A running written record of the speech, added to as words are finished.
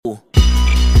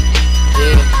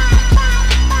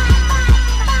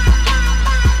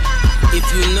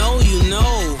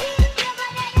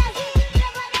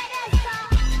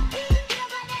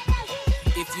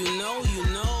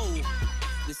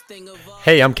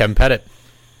Hey, I'm Kevin Pettit.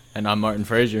 And I'm Martin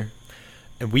Frazier.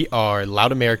 And we are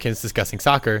Loud Americans Discussing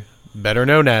Soccer, better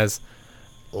known as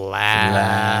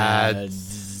Lads.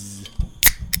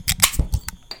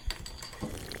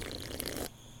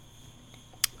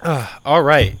 All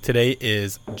right, today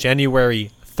is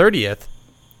January 30th,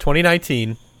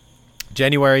 2019.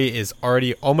 January is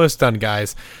already almost done,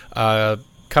 guys.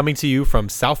 Coming to you from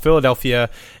South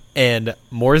Philadelphia and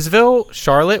Mooresville,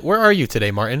 Charlotte. Where are you today,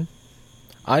 Martin?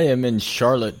 I am in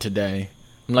Charlotte today.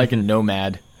 I'm like a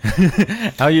nomad.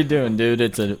 How you doing, dude?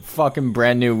 It's a fucking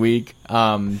brand new week.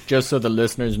 Just so the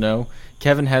listeners know,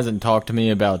 Kevin hasn't talked to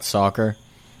me about soccer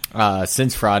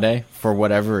since Friday for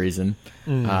whatever reason.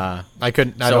 I'm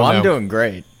doing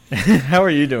great. How are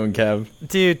you doing, Kev?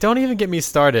 Dude, don't even get me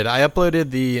started. I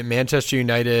uploaded the Manchester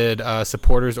United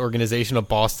Supporters Organization of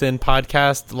Boston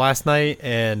podcast last night,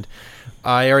 and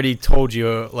I already told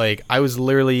you, like, I was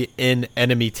literally in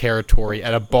enemy territory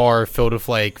at a bar filled with,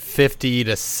 like, 50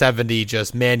 to 70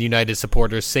 just Man United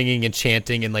supporters singing and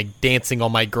chanting and, like, dancing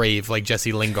on my grave like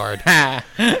Jesse Lingard.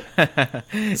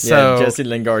 Jesse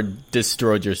Lingard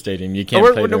destroyed your stadium. You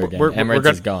can't play there again.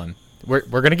 Emirates is gone. We're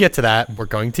going to get to that. We're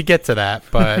going to get to that.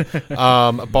 But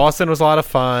Boston was a lot of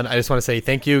fun. I just want to say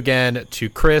thank you again to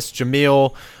Chris,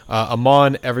 Jamil,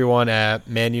 Amon, everyone at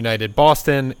Man United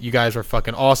Boston. You guys were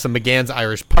fucking awesome. McGann's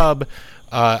Irish Pub.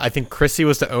 I think Chrissy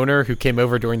was the owner who came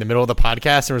over during the middle of the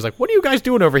podcast and was like, "What are you guys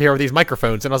doing over here with these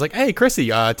microphones?" And I was like, "Hey, Chrissy,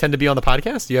 tend to be on the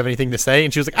podcast. Do you have anything to say?"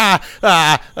 And she was like,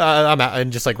 I'm out,"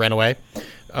 and just like ran away.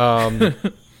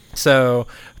 So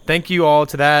thank you all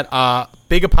to that.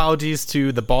 Big apologies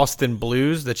to the Boston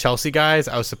Blues, the Chelsea guys.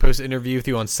 I was supposed to interview with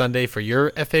you on Sunday for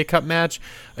your FA Cup match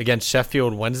against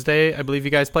Sheffield Wednesday, I believe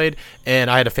you guys played, and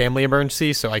I had a family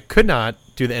emergency, so I could not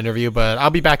do the interview, but I'll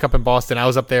be back up in Boston. I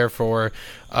was up there for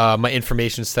my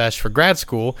information sesh for grad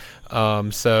school,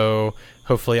 so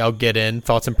hopefully I'll get in.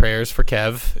 Thoughts and prayers for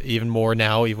Kev, even more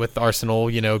now with Arsenal,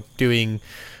 doing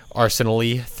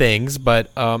Arsenal-y things.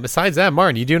 But besides that,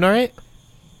 Martin, you doing all right?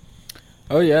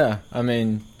 Oh, yeah. I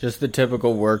mean, just the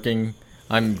typical working.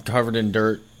 I'm covered in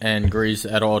dirt and grease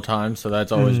at all times, so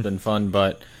that's always been fun.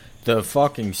 But the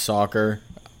fucking soccer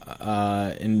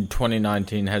in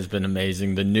 2019 has been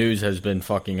amazing. The news has been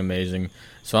fucking amazing.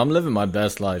 So I'm living my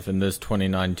best life in this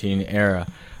 2019 era.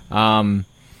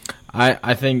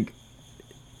 I think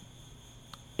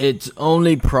it's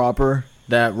only proper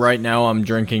that right now I'm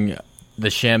drinking the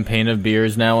champagne of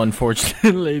beers now,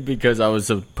 unfortunately, because I was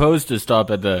supposed to stop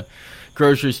at the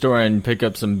grocery store and pick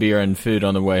up some beer and food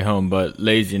on the way home, but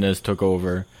laziness took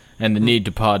over and the need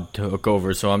to pod took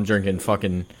over, so I'm drinking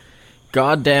fucking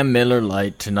goddamn Miller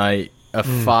Lite tonight. A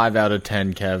 5 out of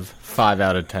 10, Kev. 5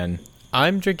 out of 10.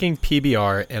 I'm drinking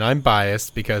PBR, and I'm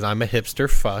biased because I'm a hipster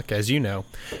fuck, as you know,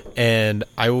 and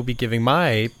I will be giving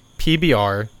my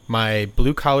PBR, my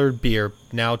blue-collared beer,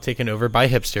 now taken over by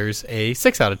hipsters, a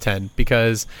 6 out of 10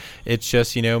 because it's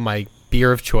just, my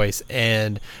beer of choice,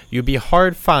 and you'd be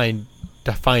hard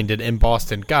to find it in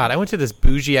Boston. God, I went to this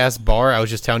bougie-ass bar I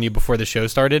was just telling you before the show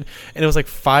started, and it was like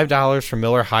 $5 for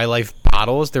Miller High Life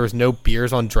bottles. There was no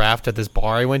beers on draft at this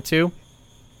bar I went to.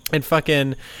 And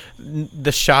fucking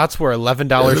the shots were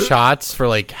 $11 shots for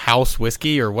like house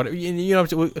whiskey or what,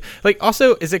 like,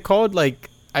 also, is it called, like,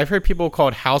 I've heard people call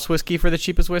it house whiskey for the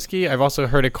cheapest whiskey. I've also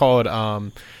heard it called,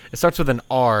 it starts with an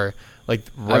R, like,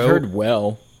 I've heard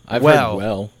well.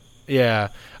 Yeah,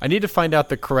 I need to find out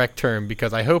the correct term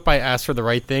because I hope I asked for the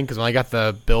right thing, because when I got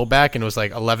the bill back and it was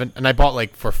like 11, and I bought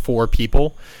like for 4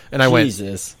 people, and I went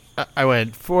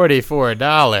 $44.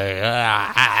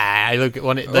 I look at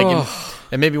one, like,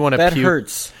 it made me want to puke. That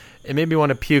hurts. It made me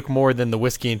want to puke more than the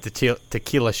whiskey and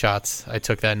tequila shots I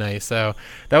took that night. So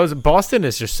Boston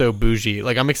is just so bougie.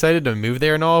 Like, I'm excited to move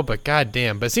there and all, but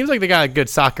goddamn, but it seems like they got a good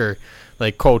soccer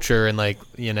like culture, and like,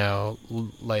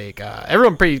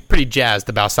 everyone pretty jazzed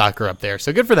about soccer up there.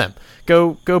 So good for them.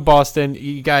 Go Boston.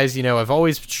 You guys, I've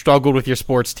always struggled with your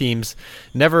sports teams.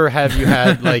 Never have you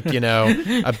had like,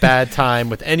 a bad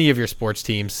time with any of your sports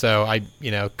teams. So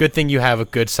good thing you have a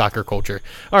good soccer culture.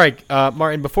 All right,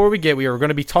 Martin, before we are going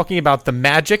to be talking about the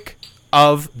magic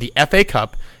of the FA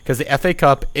Cup, because the FA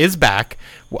Cup is back.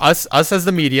 Us as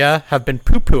the media have been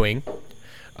poo-pooing,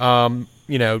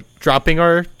 dropping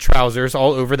our trousers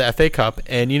all over the FA Cup.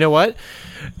 And you know what?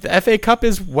 The FA Cup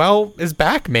is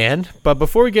back, man. But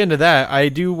before we get into that, I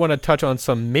do want to touch on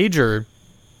some major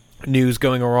news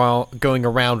going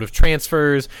around with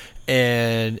transfers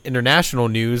and international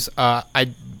news.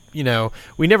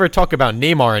 We never talk about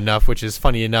Neymar enough, which is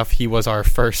funny enough. He was our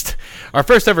first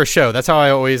ever show. That's how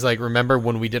I always like remember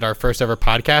when we did our first ever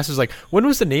podcast. It was like, when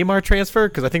was the Neymar transfer?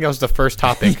 Because I think that was the first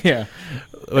topic. Yeah,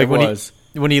 like it was.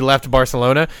 when he left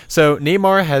Barcelona. So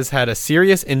Neymar has had a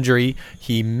serious injury.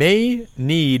 He may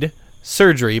need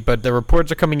surgery, but the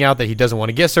reports are coming out that he doesn't want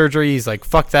to get surgery. He's like,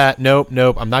 fuck that. Nope,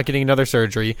 I'm not getting another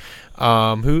surgery. He's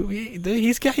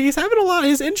having a lot.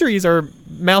 His injuries are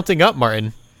mounting up,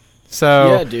 Martin.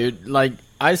 So yeah, dude. Like,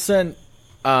 I sent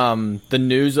the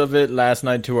news of it last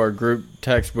night to our group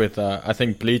text with I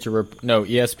think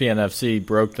ESPN FC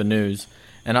broke the news,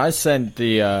 and I sent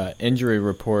the injury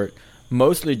report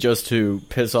mostly just to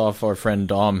piss off our friend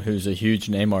Dom, who's a huge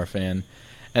Neymar fan,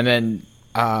 and then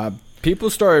people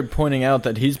started pointing out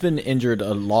that he's been injured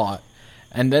a lot.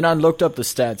 And then I looked up the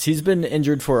stats. He's been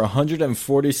injured for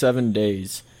 147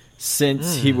 days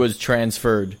since he was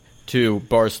transferred to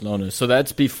Barcelona. So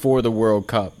that's before the World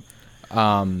Cup,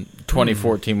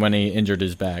 2014, when he injured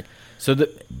his back. So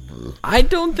I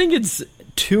don't think it's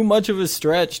too much of a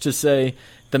stretch to say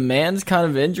the man's kind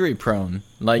of injury prone.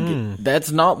 Like, that's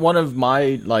not one of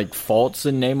my faults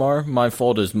in Neymar. My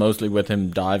fault is mostly with him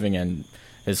diving and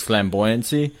his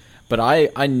flamboyancy. But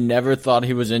I never thought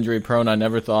he was injury prone. I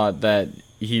never thought that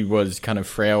he was kind of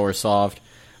frail or soft.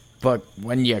 But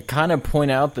when you kind of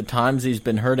point out the times he's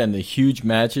been hurt and the huge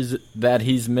matches that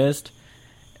he's missed,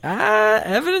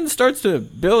 evidence starts to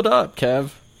build up,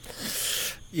 Kev.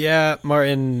 Yeah,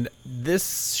 Martin,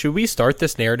 should we start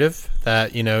this narrative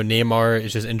that, Neymar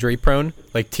is just injury prone?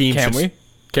 Like, teams Can we?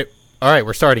 Okay, all right,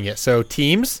 we're starting it. So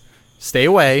teams, stay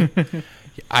away.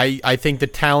 I think the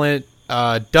talent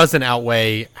doesn't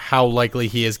outweigh how likely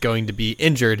he is going to be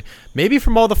injured. Maybe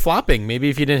from all the flopping. Maybe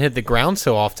if he didn't hit the ground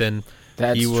so often,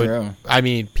 that's true. I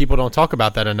mean, people don't talk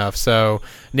about that enough. So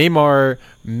Neymar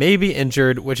may be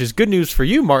injured, which is good news for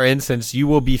you, Martin, since you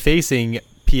will be facing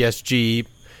PSG,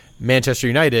 Manchester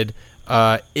United,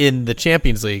 in the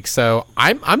Champions League. So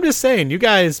I'm just saying, you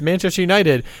guys, Manchester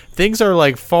United, things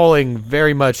are falling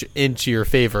very much into your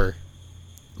favor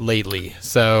lately.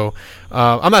 So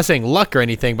I'm not saying luck or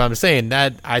anything, but I'm saying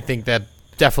that I think that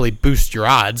definitely boosts your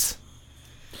odds.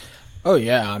 Oh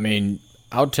yeah, I mean,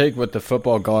 I'll take what the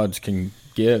football gods can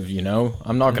give,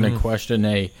 I'm not going to question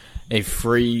a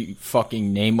free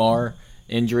fucking Neymar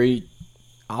injury.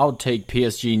 I'll take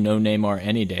PSG no Neymar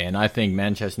any day, and I think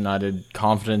Manchester United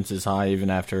confidence is high even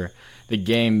after the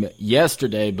game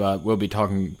yesterday, but we'll be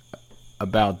talking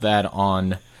about that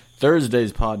on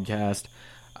Thursday's podcast.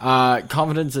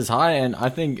 Confidence is high, and I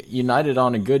think United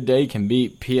on a good day can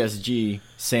beat PSG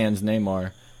sans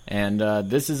Neymar. And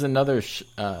this is another,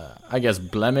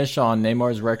 blemish on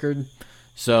Neymar's record.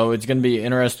 So it's going to be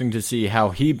interesting to see how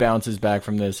he bounces back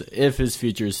from this, if his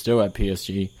future is still at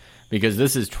PSG. Because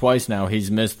this is twice now he's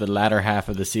missed the latter half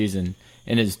of the season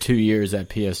in his 2 years at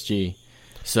PSG.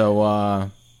 So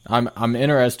I'm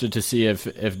interested to see if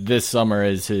this summer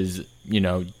is his,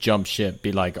 jump ship.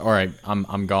 Be like, all right,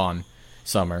 I'm gone.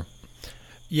 Summer.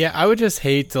 Yeah, I would just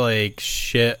hate to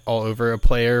shit all over a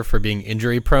player for being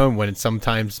injury prone when it's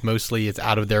sometimes mostly it's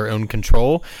out of their own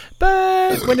control.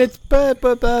 But when it's but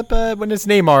when it's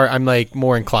Neymar, I'm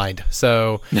more inclined.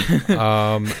 So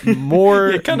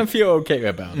more you kind of feel okay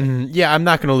about it. Yeah, I'm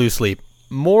not going to lose sleep.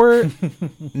 More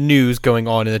news going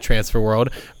on in the transfer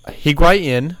world.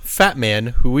 Higuain, fat man,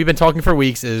 who we've been talking for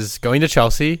weeks, is going to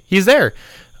Chelsea. He's there.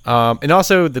 And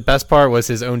also, the best part was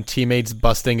his own teammates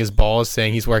busting his balls,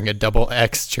 saying he's wearing a double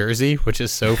X jersey, which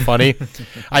is so funny.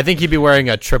 I think he'd be wearing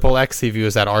a triple X if he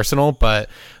was at Arsenal. But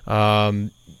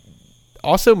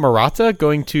also, Morata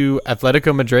going to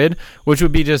Atletico Madrid, which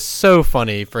would be just so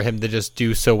funny for him to just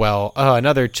do so well.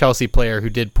 Another Chelsea player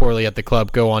who did poorly at the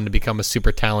club go on to become a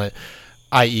super talent,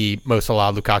 i.e. Mo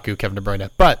Salah, Lukaku, Kevin De Bruyne.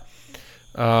 But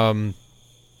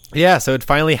yeah, so it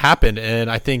finally happened,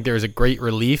 and I think there was a great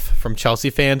relief from Chelsea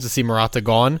fans to see Morata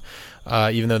gone.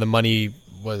 Even though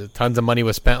tons of money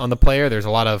was spent on the player, there's a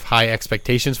lot of high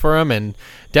expectations for him, and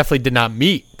definitely did not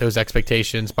meet those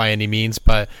expectations by any means.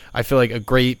 But I feel like a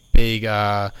great big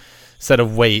set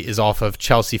of weight is off of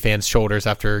Chelsea fans' shoulders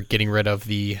after getting rid of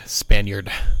the Spaniard.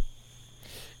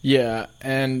 Yeah,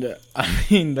 and I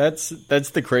mean that's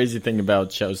the crazy thing about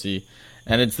Chelsea.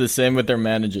 And it's the same with their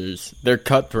managers. They're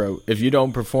cutthroat. If you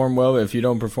don't perform well, if you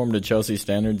don't perform to Chelsea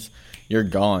standards, you're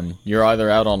gone. You're either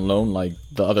out on loan like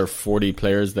the other 40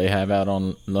 players they have out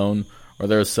on loan, or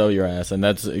they'll sell your ass. And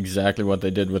that's exactly what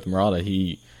they did with Morata.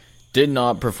 He did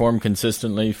not perform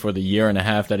consistently for the year and a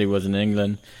half that he was in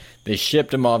England. They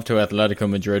shipped him off to Atletico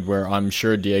Madrid, where I'm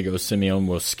sure Diego Simeone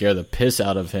will scare the piss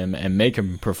out of him and make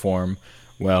him perform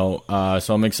well.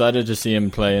 So I'm excited to see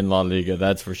him play in La Liga,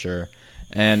 that's for sure.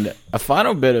 And a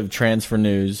final bit of transfer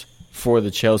news for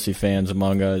the Chelsea fans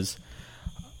among us.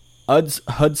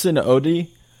 Hudson Odoi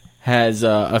has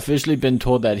officially been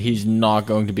told that he's not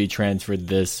going to be transferred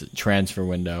this transfer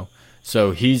window.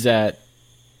 So he's at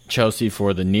Chelsea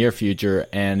for the near future,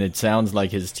 and it sounds like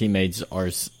his teammates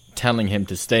are telling him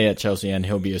to stay at Chelsea and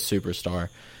he'll be a superstar.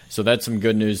 So that's some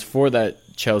good news for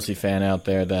that Chelsea fan out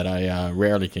there that I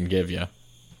rarely can give you.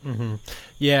 Mm-hmm.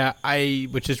 Yeah,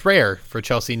 which is rare for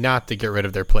Chelsea not to get rid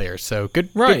of their players. So good,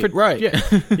 right, good for, right.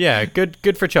 Yeah,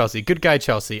 good for Chelsea. Good guy,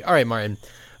 Chelsea. All right, Martin.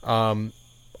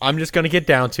 I'm just going to get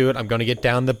down to it. I'm going to get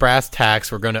down the brass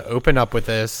tacks. We're going to open up with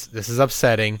this. This is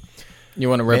upsetting. You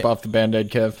want to rip off the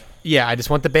Band-Aid, Kev? Yeah, I just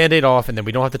want the Band-Aid off, and then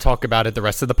we don't have to talk about it the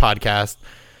rest of the podcast.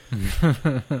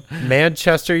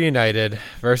 Manchester United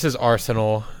versus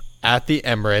Arsenal at the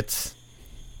Emirates,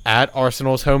 at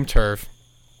Arsenal's home turf.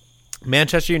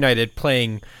 Manchester United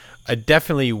playing a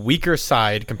definitely weaker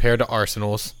side compared to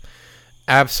Arsenal's.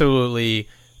 Absolutely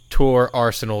tore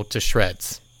Arsenal to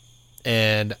shreds.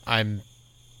 And I'm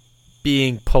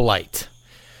being polite.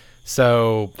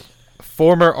 So,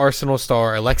 former Arsenal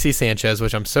star Alexis Sanchez,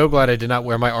 which I'm so glad I did not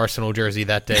wear my Arsenal jersey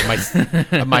that day. My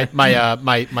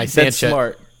Sanchez. That's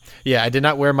smart. Yeah, I did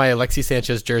not wear my Alexis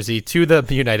Sanchez jersey to the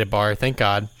United bar. Thank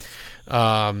God.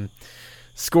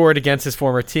 Scored against his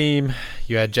former team.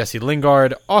 You had Jesse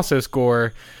Lingard also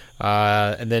score,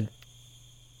 and then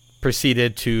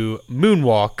proceeded to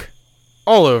moonwalk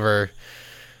all over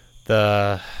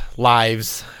the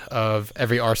lives of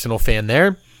every Arsenal fan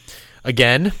there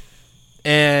again.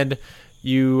 And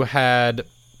you had,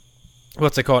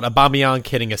 what's it called, Aubameyang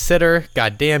hitting a sitter.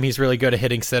 God damn, he's really good at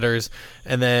hitting sitters.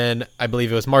 And then I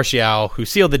believe it was Martial who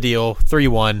sealed the deal,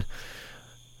 3-1.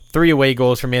 3 away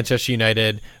goals for Manchester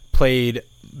United. Played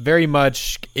very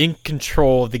much in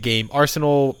control of the game.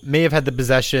 Arsenal may have had the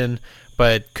possession,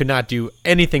 but could not do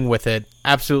anything with it.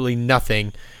 Absolutely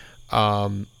nothing.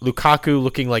 Lukaku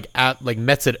looking like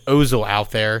Mesut Ozil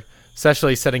out there,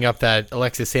 especially setting up that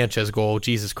Alexis Sanchez goal.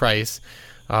 Jesus Christ.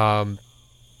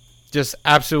 Just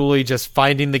absolutely just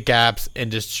finding the gaps and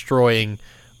destroying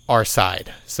our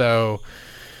side. So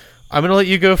I'm going to let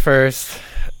you go first,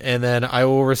 and then I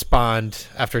will respond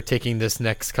after taking this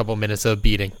next couple minutes of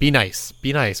beating. Be nice.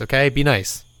 Be nice, okay? Be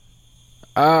nice.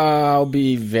 I'll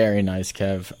be very nice,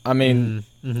 Kev. I mean,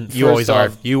 you always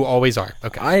are. You always are.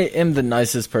 Okay. I am the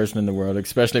nicest person in the world,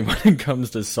 especially when it comes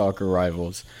to soccer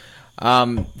rivals.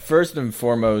 First and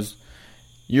foremost,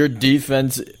 your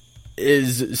defense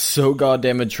is so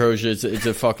goddamn atrocious. It's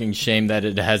a fucking shame that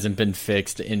it hasn't been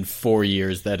fixed in 4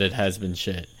 years that it has been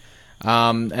shit.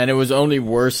 And it was only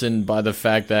worsened by the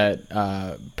fact that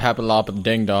Papalapa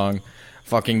Ding Dong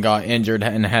fucking got injured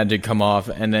and had to come off,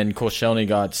 and then Koscielny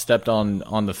got stepped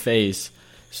on the face.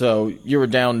 So you were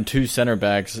down 2 center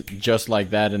backs just like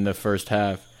that in the first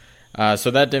half.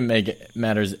 So that didn't make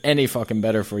matters any fucking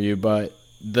better for you, but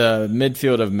the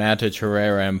midfield of Matic,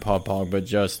 Herrera, and Paul Pogba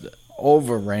just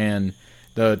overran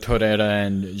the Torreira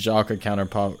and Xhaka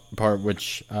counterpart,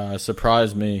 which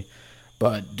surprised me.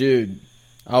 But, dude,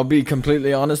 I'll be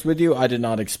completely honest with you. I did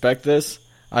not expect this.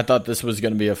 I thought this was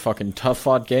going to be a fucking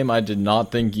tough-fought game. I did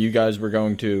not think you guys were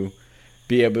going to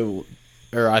be able...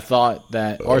 Or I thought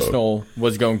that Arsenal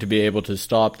was going to be able to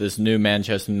stop this new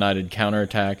Manchester United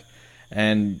counterattack.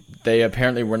 And they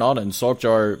apparently were not. And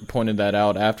Solskjaer pointed that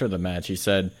out after the match. He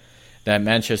said that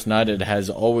Manchester United has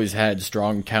always had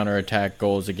strong counterattack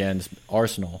goals against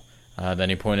Arsenal. Then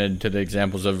he pointed to the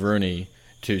examples of Rooney,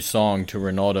 to Song, to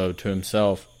Ronaldo, to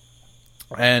himself.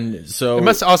 And so it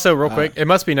must also, real quick, it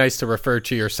must be nice to refer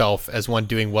to yourself as one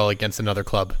doing well against another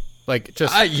club. Like,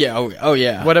 just yeah, oh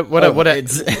yeah. What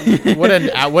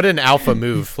an alpha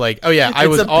move. Like, oh yeah, I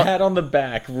was a pat on the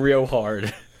back, real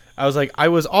hard. I was like, I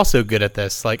was also good at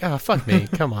this. Like, oh fuck me,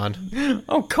 come on.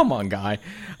 Oh come on, guy.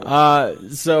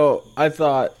 So I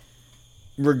thought,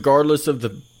 regardless of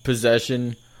the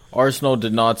possession, Arsenal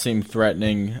did not seem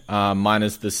threatening,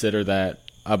 minus the sitter that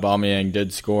Aubameyang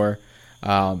did score.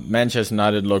 Manchester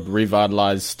United looked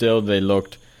revitalized. Still, they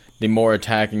looked the more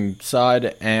attacking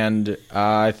side, and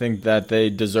I think that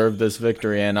they deserved this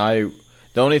victory. And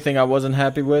the only thing I wasn't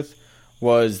happy with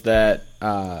was that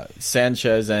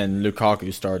Sanchez and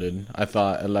Lukaku started. I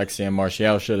thought Alexis and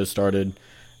Martial should have started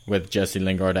with Jesse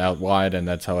Lingard out wide, and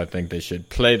that's how I think they should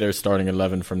play their starting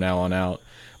 11 from now on out.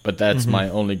 But that's my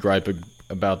only gripe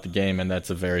about the game, and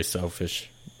that's a very selfish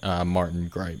Martin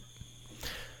gripe.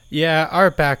 Yeah, our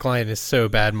backline is so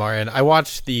bad, Martin. I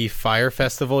watched the Fire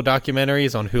Festival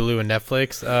documentaries on Hulu and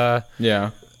Netflix.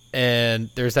 Yeah. And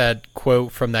there's that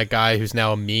quote from that guy who's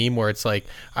now a meme where it's like,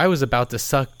 I was about to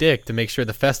suck dick to make sure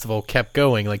the festival kept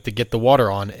going, like to get the water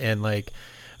on. And like,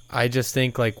 I just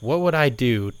think like, what would I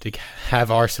do to have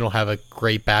Arsenal have a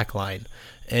great backline?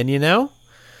 And you know,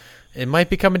 it might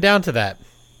be coming down to that.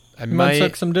 I might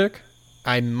suck some dick.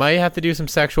 I might have to do some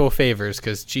sexual favors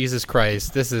because Jesus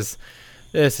Christ, this is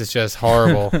This is just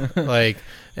horrible.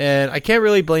 And I can't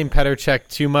really blame Petr Cech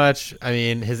too much. I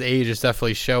mean, his age is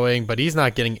definitely showing, but he's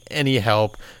not getting any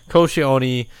help.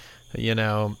 Koscielny,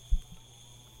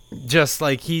 just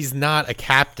like he's not a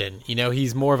captain.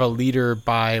 He's more of a leader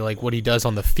by like what he does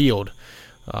on the field,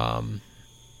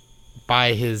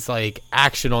 by his like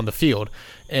action on the field.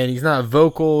 And he's not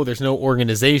vocal. There's no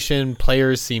organization.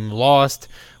 Players seem lost.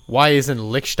 Why isn't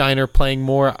Lichtsteiner playing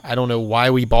more? I don't know why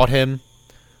we bought him.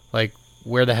 Like,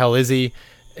 where the hell is he?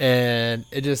 And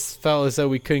it just felt as though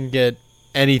we couldn't get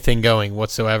anything going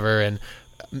whatsoever. And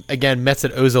again,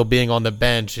 Mesut Ozil being on the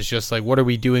bench is just like, what are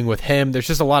we doing with him? There's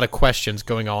just a lot of questions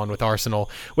going on with Arsenal,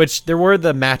 which there were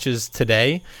the matches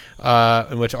today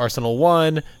in which Arsenal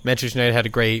won. Manchester United had a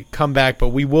great comeback, but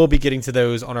we will be getting to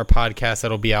those on our podcast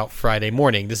that'll be out Friday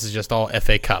morning. This is just all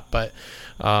FA Cup, but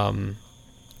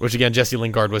which again, Jesse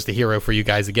Lingard was the hero for you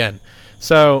guys again.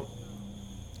 So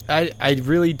I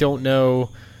really don't know.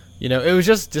 It was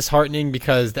just disheartening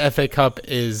because the FA Cup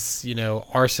is,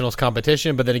 Arsenal's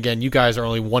competition, but then again, you guys are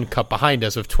only one cup behind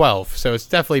us with 12. So it's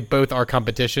definitely both our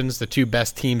competitions, the two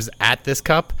best teams at this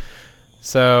cup.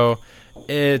 So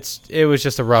it was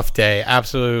just a rough day,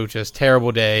 absolute just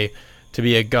terrible day to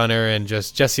be a Gunner, and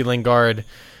just Jesse Lingard.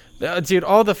 Dude,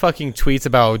 all the fucking tweets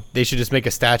about they should just make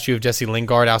a statue of Jesse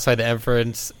Lingard outside the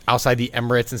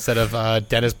Emirates instead of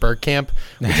Dennis Bergkamp.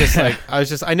 Which is like,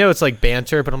 I know it's like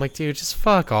banter, but I'm like, dude, just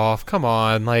fuck off. Come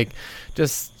on, like,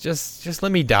 just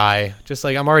let me die. Just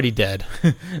like I'm already dead.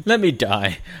 Let me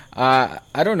die. I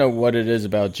don't know what it is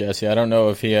about Jesse. I don't know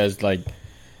if he has like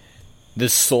the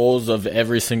souls of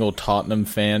every single Tottenham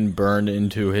fan burned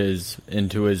into his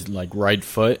like right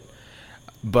foot,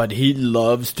 but he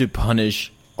loves to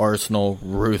punish Arsenal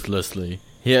ruthlessly.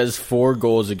 He has 4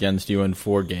 goals against you in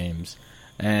 4 games,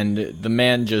 and the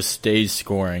man just stays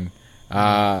scoring.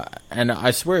 And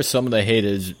I swear some of the hate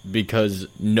is because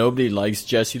nobody likes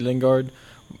Jesse Lingard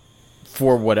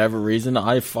for whatever reason.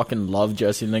 I fucking love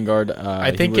Jesse Lingard.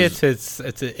 I think it's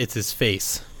his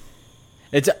face.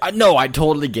 No, I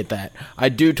totally get that. I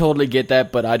do totally get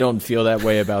that, but I don't feel that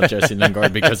way about Jesse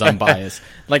Lingard because I'm biased.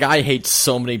 Like, I hate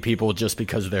so many people just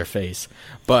because of their face,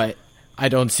 but I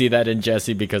don't see that in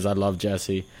Jesse because I love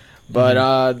Jesse.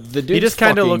 But the dude looks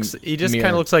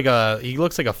like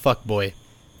a fuck boy.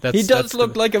 He does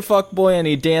look like a fuck boy, and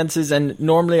he dances, and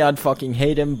normally I'd fucking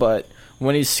hate him, but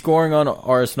when he's scoring on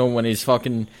Arsenal, when he's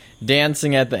fucking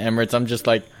dancing at the Emirates, I'm just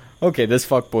like, okay, this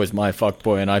fuckboy's my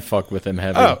fuckboy, and I fuck with him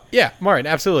heavy. Oh, yeah, Martin,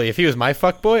 absolutely. If he was my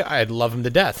fuckboy, I'd love him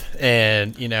to death.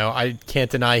 And, I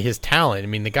can't deny his talent. I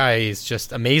mean, the guy is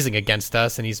just amazing against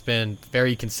us, and he's been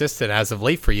very consistent as of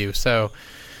late for you. So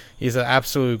he's an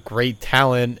absolute great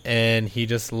talent, and he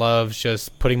just loves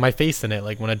just putting my face in it.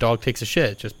 Like when a dog takes a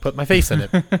shit, just put my face in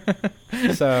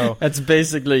it. So that's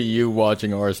basically you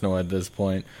watching Arsenal at this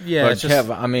point. Yeah. But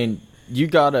Kev, I mean, you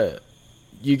got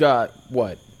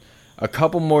what? A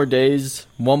couple more days,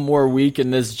 one more week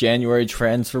in this January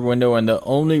transfer window, and the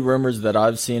only rumors that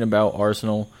I've seen about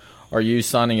Arsenal are you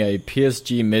signing a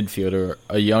PSG midfielder,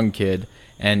 a young kid,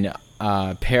 and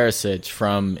Perisic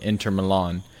from Inter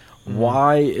Milan. Mm-hmm.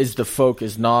 Why is the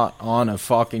focus not on a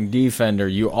fucking defender?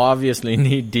 You obviously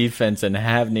need defense and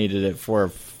have needed it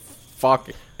for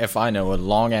a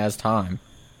long-ass time.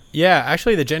 Yeah,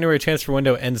 actually, the January transfer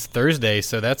window ends Thursday,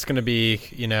 so that's going to be,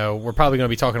 we're probably going to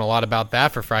be talking a lot about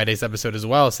that for Friday's episode as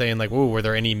well, saying like, "Ooh, were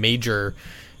there any major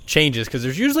changes?" Because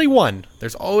there's usually one.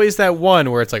 There's always that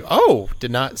one where it's like, "Oh,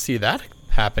 did not see that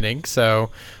happening." So,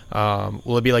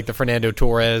 will it be like the Fernando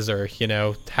Torres or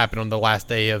happen on the last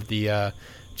day of the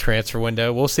transfer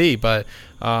window? We'll see, but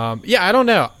yeah, I don't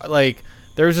know. Like,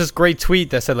 there was this great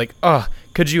tweet that said like, "Oh,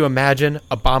 could you imagine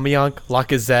Aubameyang,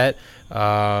 Lacazette,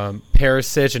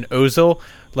 Perisic, and Ozil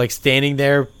like standing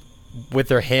there with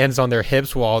their hands on their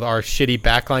hips while our shitty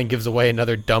backline gives away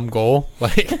another dumb goal?"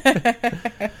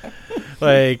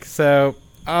 So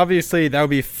obviously that would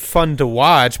be fun to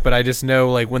watch, but I just know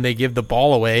like when they give the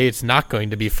ball away, it's not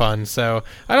going to be fun. So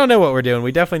I don't know what we're doing.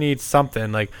 We definitely need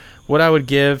something. Like what I would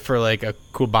give for like a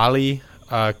Koulibaly,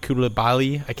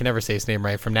 I can never say his name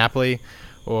right, from Napoli,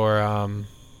 or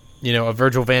a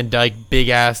Virgil van Dijk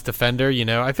big-ass defender,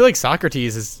 I feel like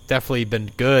Socrates has definitely been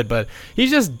good, but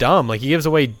he's just dumb. Like, he gives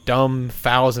away dumb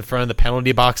fouls in front of the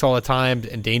penalty box all the time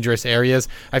in dangerous areas.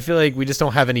 I feel like we just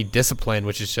don't have any discipline,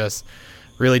 which is just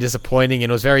really disappointing,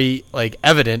 and it was very, like,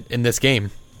 evident in this game.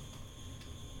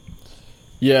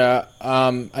 Yeah,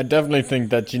 I definitely think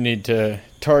that you need to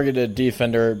target a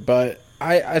defender, but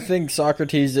I think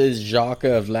Socrates is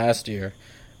Xhaka of last year.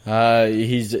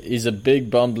 He's a big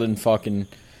bumbling fucking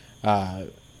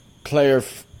player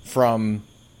from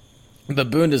the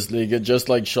Bundesliga, just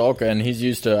like Schalke, and he's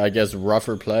used to, I guess,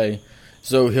 rougher play.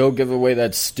 So he'll give away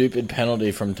that stupid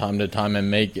penalty from time to time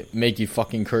and make you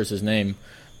fucking curse his name.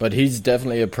 But he's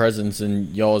definitely a presence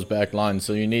in y'all's back line.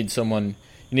 So you need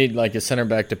like a center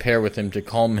back to pair with him to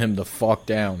calm him the fuck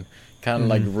down. Kind of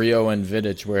like Rio and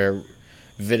Vidic, where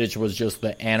Vidic was just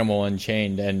the animal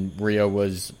unchained and Rio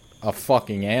was a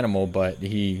fucking animal, but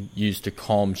he used to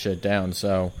calm shit down.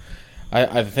 So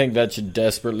I think that should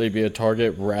desperately be a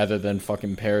target rather than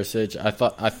fucking Perisic.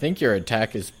 I think your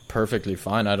attack is perfectly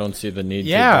fine. I don't see the need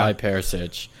to buy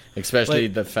Perisic, especially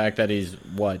the fact that he's,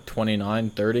 29,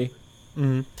 30?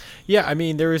 Mm-hmm. Yeah, I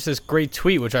mean, there was this great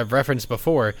tweet, which I've referenced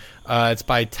before. It's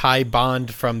by Ty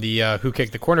Bond from the Who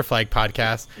Kicked the Corner Flag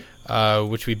podcast,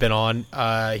 which we've been on.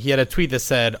 He had a tweet that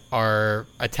said, our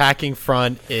attacking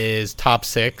front is top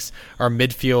 6, our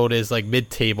midfield is like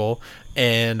mid-table,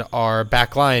 and our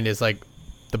back line is like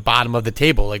the bottom of the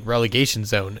table, like relegation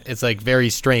zone. It's like very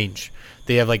strange.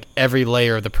 They have like every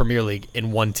layer of the Premier League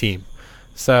in one team.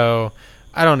 So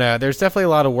I don't know. There's definitely a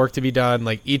lot of work to be done.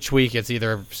 Like each week it's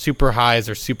either super highs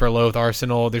or super low with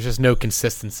Arsenal. There's just no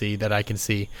consistency that I can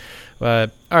see.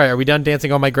 But all right, are we done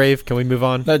dancing on my grave? Can we move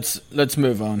on? Let's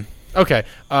move on. Okay,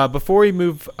 before we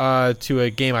move to a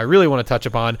game I really want to touch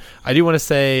upon, I do want to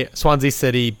say Swansea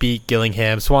City beat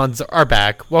Gillingham. Swans are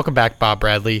back. Welcome back, Bob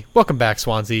Bradley. Welcome back,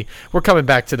 Swansea. We're coming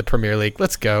back to the Premier League.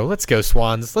 Let's go. Let's go,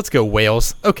 Swans. Let's go,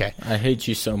 Wales. Okay. I hate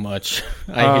you so much.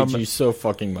 I hate you so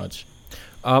fucking much.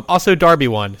 Also, Derby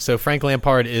won, so Frank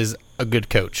Lampard is a good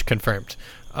coach, confirmed.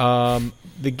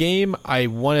 The game I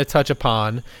want to touch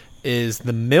upon is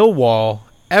the Millwall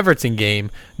Everton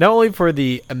game, not only for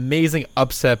the amazing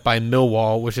upset by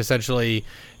Millwall, which essentially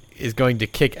is going to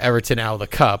kick Everton out of the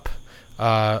cup,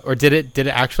 or did it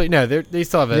actually? No, they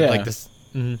still have it like this.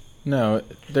 Mm-hmm. No,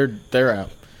 they're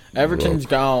out. Everton's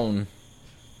gone.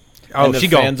 Oh, and the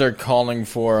fans are calling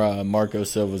for Marco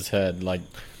Silva's head. Like,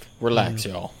 relax,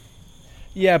 y'all.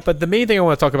 Yeah, but the main thing I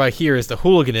want to talk about here is the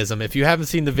hooliganism. If you haven't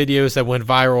seen the videos that went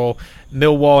viral,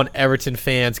 Millwall and Everton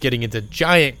fans getting into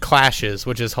giant clashes,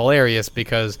 which is hilarious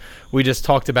because we just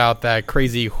talked about that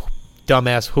crazy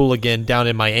dumbass hooligan down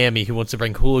in Miami who wants to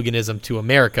bring hooliganism to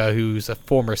America, who's a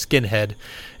former skinhead,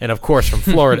 and of course from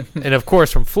Florida,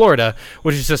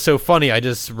 which is just so funny. I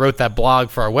just wrote that blog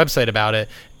for our website about it,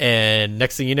 and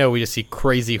next thing you know, we just see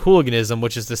crazy hooliganism,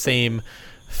 which is the same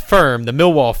firm, the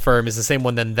Millwall firm, is the same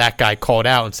one that guy called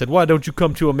out and said, why don't you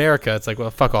come to America? It's like,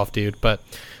 well, fuck off, dude. But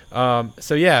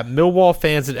so yeah, Millwall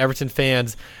fans and Everton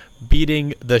fans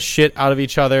beating the shit out of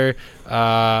each other.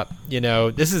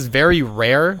 This is very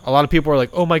rare. A lot of people are like,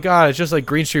 oh my god, it's just like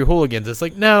Green Street Hooligans. It's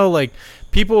like, no, like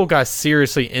people got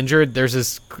seriously injured.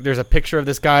 There's a picture of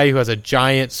this guy who has a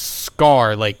giant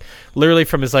scar, like literally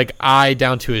from his like eye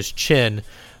down to his chin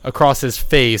across his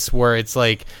face, where it's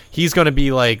like he's going to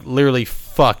be like literally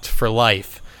fucked for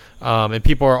life. And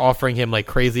people are offering him like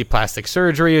crazy plastic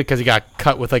surgery because he got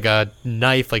cut with like a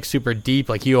knife like super deep,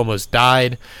 like he almost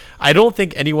died. I don't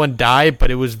think anyone died, but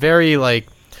it was very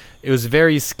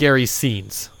scary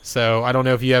scenes. So I don't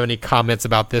know if you have any comments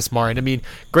about this, Martin. I mean,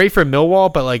 great for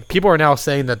Millwall, but like people are now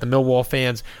saying that the Millwall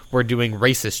fans were doing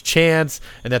racist chants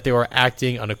and that they were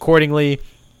acting unaccordingly.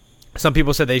 Some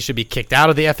people said they should be kicked out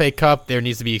of the FA Cup. There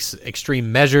needs to be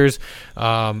extreme measures.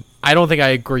 I don't think I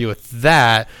agree with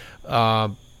that.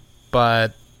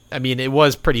 But, I mean, it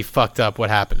was pretty fucked up what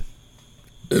happened.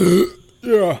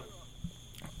 Yeah.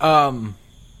 I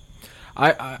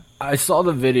saw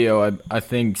the video, I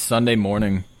think, Sunday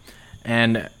morning.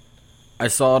 And I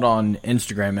saw it on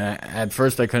Instagram. And at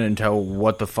first I couldn't tell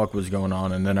what the fuck was going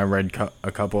on. And then I read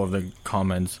a couple of the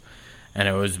comments. And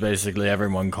it was basically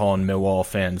everyone calling Millwall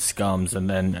fans scums. And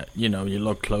then, you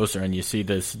look closer and you see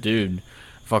this dude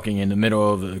fucking in the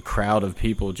middle of a crowd of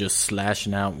people just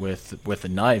slashing out with a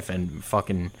knife and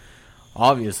fucking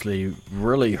obviously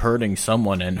really hurting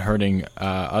someone and hurting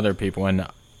other people. And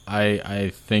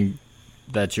I think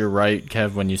that you're right,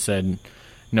 Kev, when you said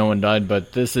no one died.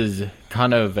 But this is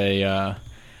kind of a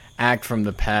act from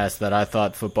the past that I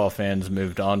thought football fans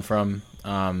moved on from.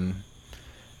 You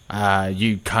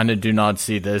kind of do not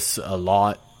see this a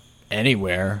lot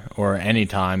anywhere or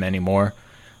anytime anymore.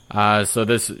 So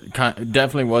this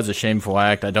definitely was a shameful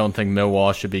act. I don't think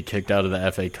Millwall should be kicked out of the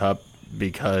FA Cup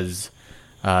because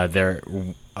a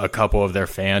couple of their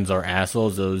fans are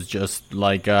assholes. It was just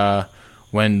like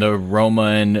when the Roma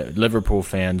and Liverpool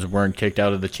fans weren't kicked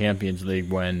out of the Champions League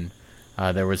when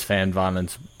there was fan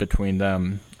violence between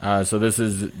them. So this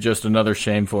is just another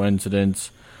shameful incident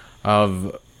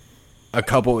of a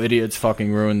couple idiots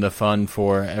fucking ruined the fun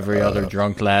for every other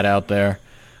drunk lad out there.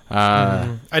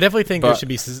 I definitely think there should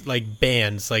be like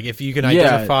bans. Like if you can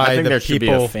identify I think the there people. should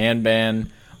be a fan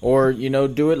ban, or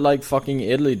do it like fucking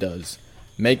Italy does.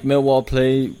 Make Millwall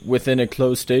play within a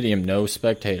closed stadium, no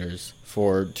spectators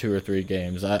for 2 or 3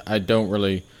 games. I don't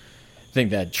really think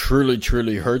that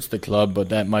truly hurts the club, but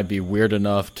that might be weird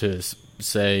enough to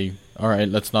say, all right,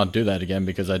 let's not do that again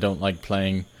because I don't like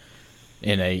playing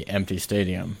in a empty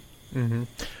stadium. Mm-hmm.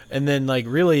 And then, like,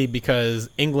 really, because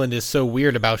England is so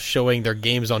weird about showing their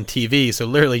games on TV, so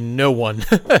literally no one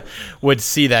would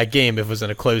see that game if it was in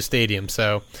a closed stadium.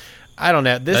 So, I don't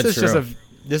know. This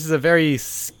is a very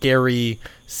scary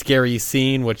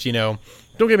scene, which, don't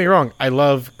get me wrong. I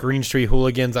love Green Street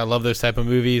Hooligans. I love those type of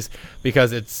movies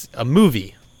because it's a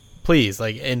movie. Please,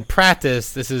 like, in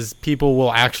practice, people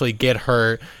will actually get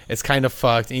hurt. It's kind of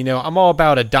fucked. I'm all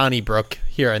about a Donnybrook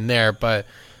here and there, but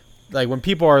like when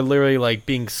people are literally like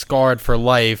being scarred for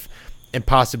life and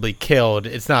possibly killed,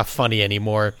 it's not funny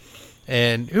anymore.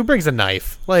 And who brings a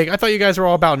knife? Like, I thought you guys were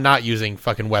all about not using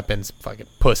fucking weapons, fucking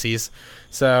pussies.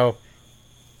 So,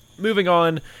 moving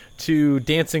on to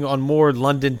dancing on more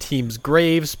London teams'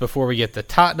 graves before we get to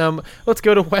Tottenham. Let's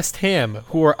go to West Ham,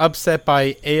 who were upset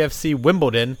by AFC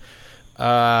Wimbledon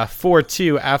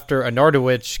 4-2 after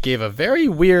Arnautovic gave a very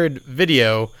weird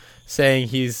video saying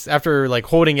he's, after like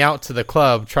holding out to the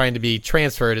club, trying to be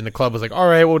transferred, and the club was like, all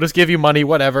right, we'll just give you money,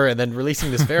 whatever, and then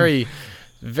releasing this very,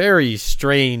 very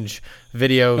strange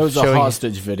video. It was a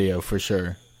hostage video for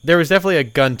sure. There was definitely a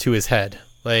gun to his head.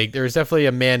 Like, there was definitely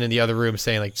a man in the other room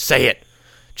saying, like, say it.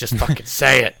 Just fucking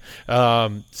say it.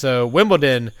 So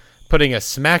Wimbledon putting a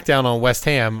smackdown on West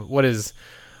Ham. What is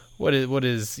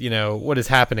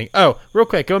happening? Oh, real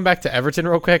quick, going back to Everton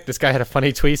real quick. This guy had a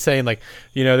funny tweet saying, like,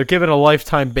 they're giving a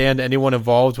lifetime ban to anyone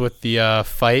involved with the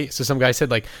fight. So some guy said,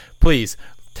 like, please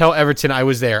tell Everton I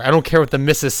was there. I don't care what the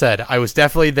missus said. I was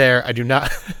definitely there. I do not.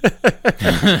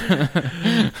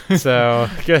 So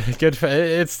good.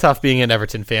 It's tough being an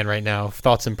Everton fan right now.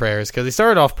 Thoughts and prayers, because they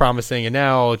started off promising, and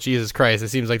now, Jesus Christ, it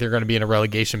seems like they're going to be in a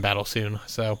relegation battle soon.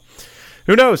 So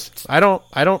who knows? I don't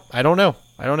know.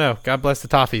 God bless the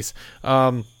Toffees.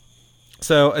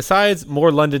 So, aside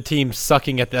more London teams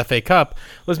sucking at the FA Cup,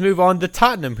 let's move on to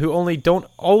Tottenham, who don't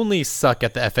only suck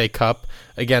at the FA Cup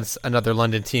against another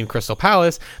London team, Crystal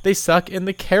Palace. They suck in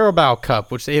the Carabao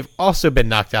Cup, which they have also been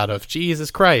knocked out of.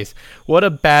 Jesus Christ. What a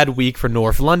bad week for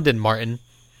North London, Martin.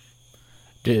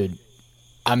 Dude,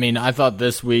 I mean, I thought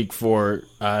this week for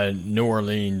New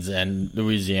Orleans and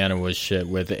Louisiana was shit,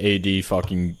 with AD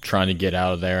fucking trying to get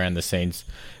out of there and the Saints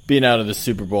being out of the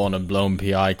Super Bowl on a blown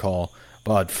PI call.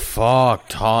 But fuck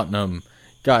Tottenham.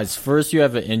 Guys, first you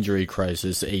have an injury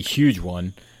crisis, a huge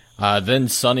one. Then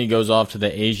Sonny goes off to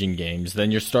the Asian Games. Then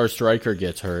your star striker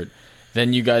gets hurt.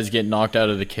 Then you guys get knocked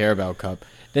out of the Carabao Cup.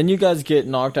 Then you guys get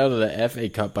knocked out of the FA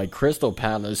Cup by Crystal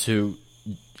Palace, who,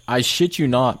 I shit you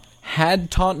not, had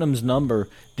Tottenham's number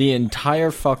the entire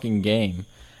fucking game.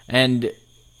 And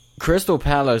Crystal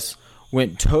Palace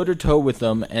went toe-to-toe with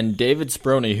them, and David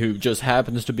Sproney, who just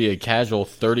happens to be a casual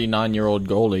 39-year-old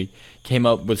goalie, came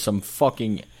up with some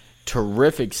fucking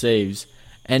terrific saves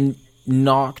and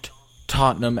knocked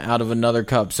Tottenham out of another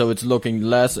cup. So it's looking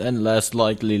less and less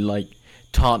likely like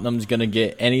Tottenham's going to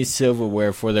get any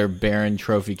silverware for their barren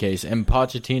trophy case. And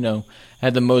Pochettino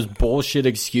had the most bullshit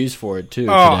excuse for it, too.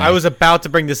 Oh, today. I was about to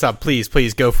bring this up. Please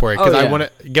go for it, because I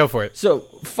want to go for it. So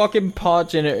fucking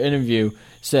Poch in an interview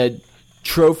said,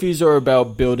 trophies are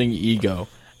about building ego.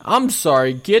 I'm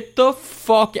sorry, get the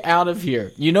fuck out of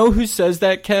here. You know who says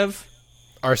that, Kev?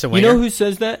 Arsene Wenger. You know who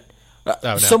says that?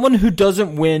 No. Someone who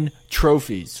doesn't win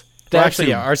trophies. Well, actually,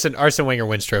 yeah, Arsene Wenger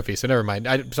wins trophies, so never mind.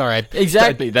 I'm sorry.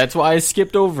 Exactly. That's why I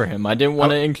skipped over him. I didn't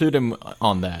want to include him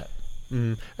on that.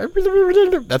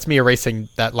 That's me erasing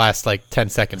that last 10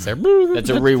 seconds there. That's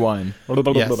a rewind.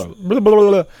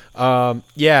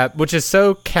 Yeah, which is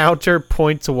so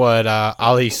counterpoint to what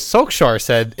Ali Solskjaer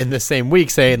said in the same week,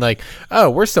 saying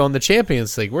we're still in the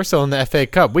Champions League, we're still in the FA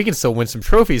Cup, we can still win some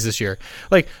trophies this year.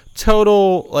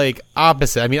 Total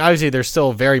opposite. I mean, obviously they're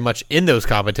still very much in those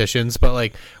competitions,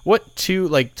 but what two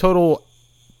total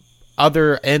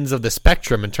other ends of the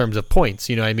spectrum in terms of points,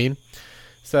 you know what I mean?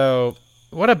 So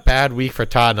what a bad week for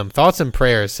Tottenham. Thoughts and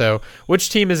prayers. So, which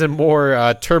team is in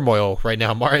more turmoil right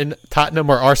now, Martin? Tottenham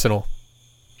or Arsenal?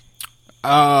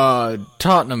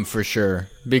 Tottenham for sure,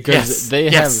 because they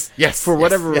have, for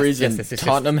whatever reason,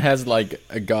 Tottenham has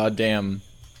a goddamn,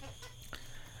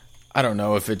 I don't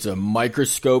know if it's a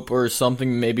microscope or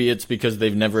something. Maybe it's because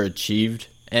they've never achieved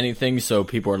anything, so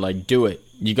people are like, do it.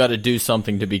 You got to do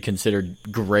something to be considered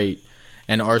great.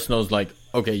 And Arsenal's like,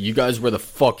 okay, you guys were the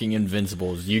fucking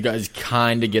Invincibles. You guys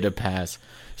kind of get a pass.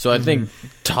 So I think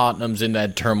Tottenham's in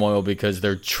that turmoil because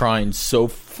they're trying so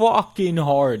fucking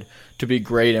hard to be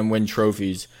great and win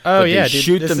trophies. Oh, but yeah, they dude,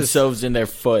 shoot themselves in their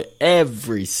foot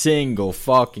every single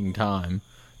fucking time.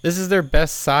 This is their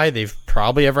best side they've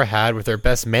probably ever had with their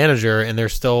best manager, and they're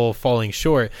still falling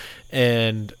short.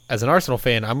 And as an Arsenal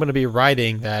fan, I'm going to be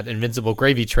riding that invincible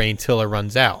gravy train till it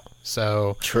runs out.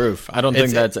 So Truth. I don't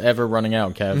think that's ever running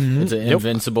out, Kev.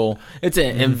 It's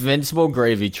an invincible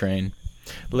gravy train.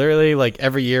 Literally, like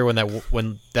every year when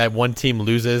that one team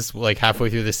loses, like halfway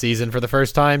through the season for the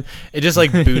first time, it just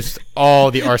like boosts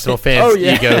all the Arsenal fans'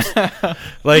 egos,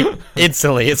 like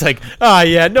instantly. It's like,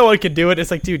 yeah, no one can do it.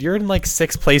 It's like, dude, you're in like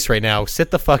 6th place right now.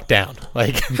 Sit the fuck down.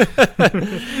 Like,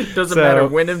 doesn't matter.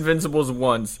 Win Invincibles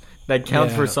once. That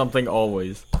counts for something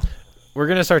always. We're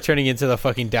going to start turning into the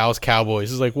fucking Dallas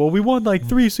Cowboys. It's like, well, we won like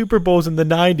 3 Super Bowls in the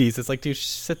 90s. It's like, dude,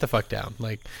 sit the fuck down.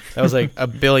 Like, that was like a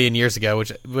billion years ago,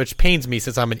 which pains me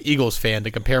since I'm an Eagles fan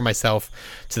to compare myself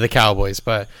to the Cowboys.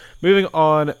 But moving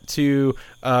on to,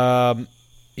 a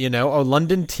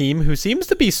London team who seems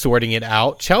to be sorting it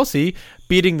out. Chelsea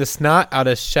beating the snot out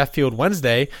of Sheffield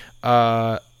Wednesday.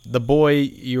 The boy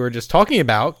you were just talking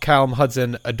about, Callum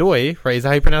Hudson-Odoi, right? Is that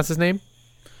how you pronounce his name?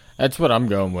 That's what I'm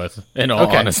going with, in all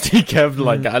honesty, Kev.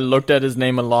 Like, I looked at his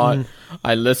name a lot.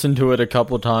 I listened to it a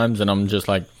couple times, and I'm just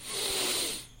like,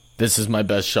 this is my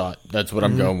best shot. That's what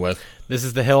I'm going with. This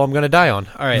is the hill I'm going to die on.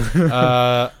 All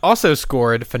right. Also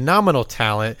scored phenomenal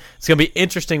talent. It's going to be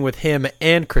interesting with him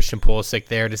and Christian Pulisic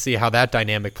there to see how that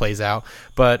dynamic plays out.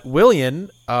 But Willian,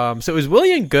 so is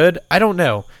Willian good? I don't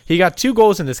know. He got 2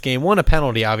 goals in this game, 1 a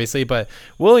penalty, obviously, but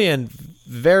Willian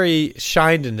very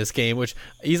shined in this game, which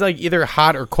he's like either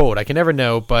hot or cold. I can never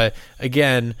know. But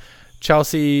again,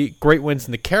 Chelsea, great wins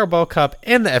in the Carabao Cup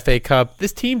and the FA Cup.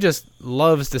 This team just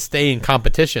loves to stay in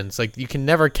competitions. Like, you can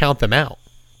never count them out.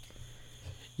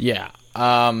 Yeah.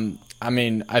 I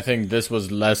mean, I think this was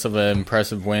less of an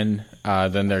impressive win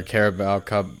than their Carabao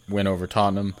Cup win over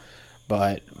Tottenham.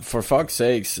 But for fuck's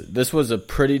sakes, this was a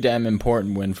pretty damn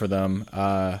important win for them.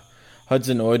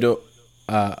 Hudson-Odoi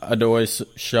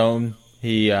shown.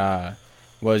 He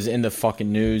was in the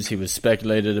fucking news. He was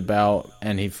speculated about,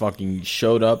 and he fucking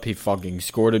showed up. He fucking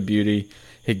scored a beauty.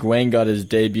 Higuain got his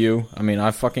debut. I mean,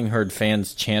 I fucking heard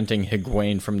fans chanting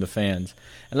Higuain from the fans.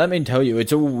 And let me tell you,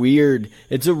 it's a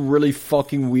really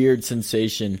fucking weird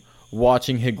sensation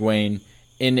watching Higuain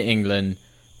in England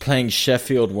playing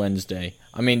Sheffield Wednesday.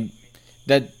 I mean,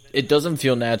 that it doesn't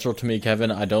feel natural to me, Kevin.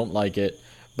 I don't like it,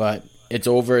 but it's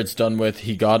over. It's done with.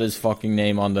 He got his fucking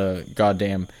name on the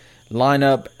goddamn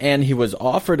lineup, and he was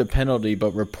offered a penalty,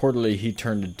 but reportedly he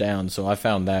turned it down. So I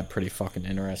found that pretty fucking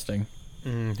interesting.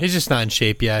 He's just not in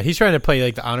shape yet. He's trying to play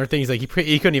like the honor thing. He's like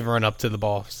he couldn't even run up to the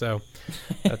ball. So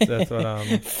that's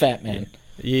what fat man.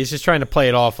 He's just trying to play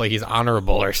it off like he's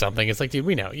honorable or something. It's like, dude,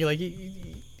 we know you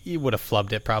would have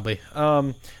flubbed it probably.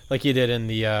 Like you did in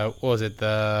the what was it,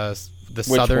 the Which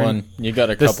Southern one? You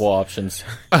got a couple options.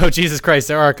 Oh, Jesus Christ,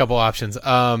 there are a couple options.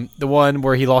 The one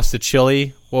where he lost to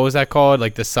Chile, what was that called?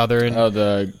 Like the Southern... Oh,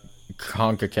 the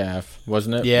CONCACAF,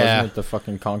 wasn't it? Yeah. Wasn't it the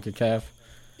fucking CONCACAF?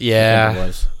 Yeah. I think it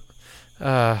was.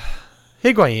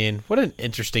 Higuain, what an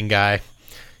interesting guy.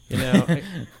 You know?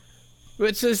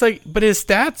 It's just like, but his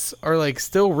stats are like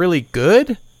still really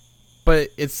good, but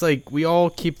it's like we all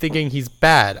keep thinking he's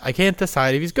bad. I can't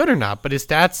decide if he's good or not, but his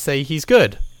stats say he's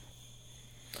good.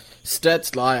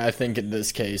 Stats lie, I think, in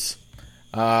this case.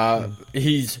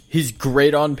 He's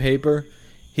great on paper.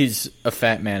 He's a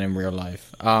fat man in real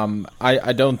life.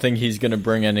 I don't think he's going to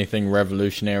bring anything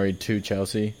revolutionary to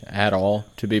Chelsea at all,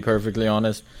 to be perfectly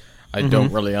honest. I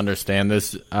don't really understand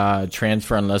this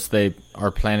transfer unless they are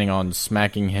planning on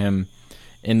smacking him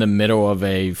in the middle of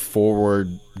a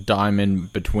forward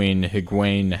diamond between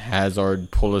Higuain, Hazard,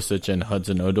 Pulisic, and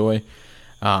Hudson-Odoi.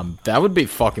 That would be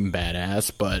fucking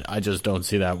badass, but I just don't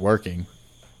see that working.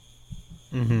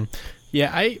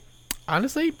 Yeah, I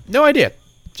honestly, no idea.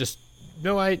 Just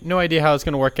no idea how it's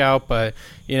going to work out. But,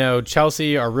 you know,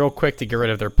 Chelsea are real quick to get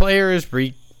rid of their players,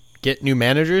 get new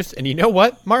managers. And you know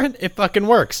what, Martin? It fucking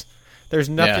works. There's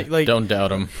nothing like... Don't doubt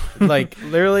them. Like,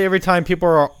 literally every time people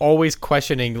are always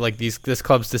questioning, like, this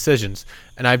club's decisions.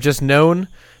 And I've just known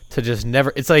to just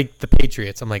never... It's like the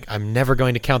Patriots. I'm like, I'm never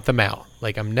going to count them out.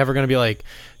 Like, I'm never going to be like...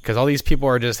 Because all these people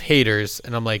are just haters.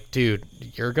 And I'm like, dude,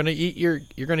 you're going to eat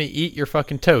your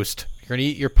fucking toast. You're going to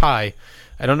eat your pie.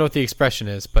 I don't know what the expression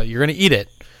is, but you're going to eat it.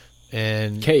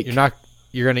 And cake.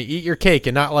 You're going to eat your cake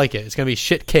and not like it. It's going to be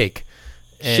shit cake.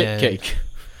 Shit cake.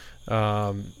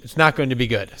 It's not going to be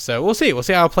good. So we'll see. We'll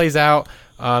see how it plays out.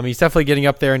 He's definitely getting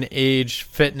up there in age.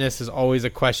 Fitness is always a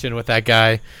question with that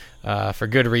guy. for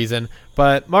good reason.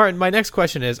 But Martin, my next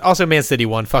question is also Man City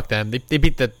won. Fuck them. They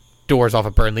beat the doors off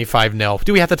of Burnley 5-0.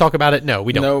 Do we have to talk about it? No,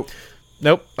 we don't.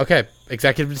 Nope. Okay.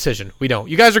 Executive decision. We don't.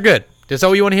 You guys are good. Is that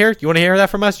what you want to hear? You want to hear that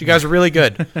from us? You guys are really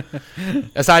good.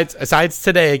 Asides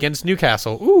today against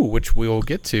Newcastle, which we will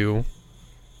get to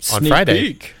on Friday.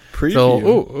 Peek. Preview.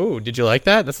 So, did you like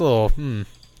that? That's a little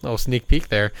sneak peek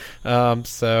there.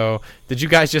 So, did you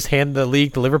guys just hand the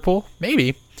league to Liverpool?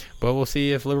 Maybe, but we'll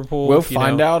see if Liverpool. We'll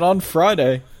find out on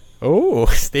Friday. Oh,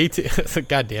 stay tuned!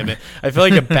 God damn it! I feel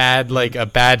like a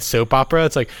bad soap opera.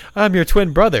 It's like, I'm your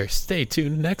twin brother. Stay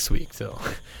tuned next week. So,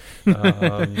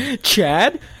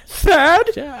 Chad.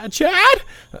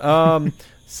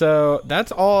 So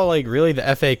that's all, like, really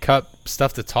the FA Cup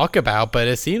stuff to talk about. But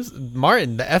it seems,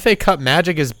 Martin, the FA Cup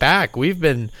magic is back. We've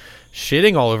been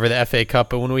shitting all over the FA Cup,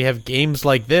 but when we have games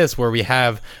like this where we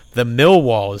have the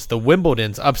Millwalls, the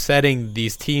Wimbledons upsetting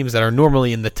these teams that are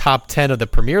normally in the top 10 of the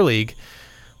Premier League,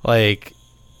 like,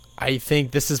 I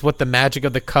think this is what the magic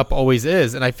of the Cup always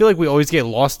is. And I feel like we always get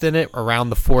lost in it around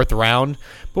the fourth round.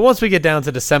 But once we get down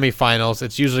to the semifinals,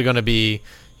 it's usually going to be,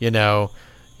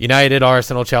 United,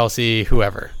 Arsenal, Chelsea,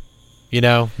 whoever,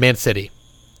 Man City.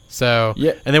 So,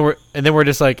 yeah. And then we're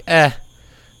just like,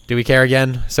 do we care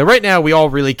again? So right now we all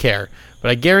really care.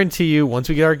 But I guarantee you, once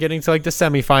we start getting to, like, the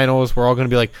semifinals, we're all going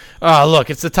to be like, oh,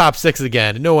 look, it's the top 6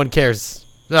 again. No one cares.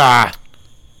 I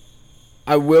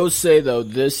will say, though,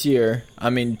 this year,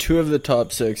 3 of the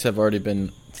top 6 have already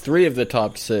been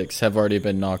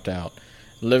knocked out.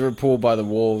 Liverpool by the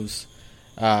Wolves,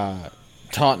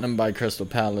 Tottenham by Crystal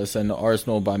Palace, and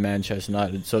Arsenal by Manchester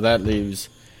United. So that leaves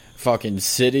fucking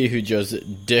City, who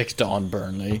just dicked on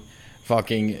Burnley,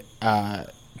 fucking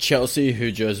Chelsea,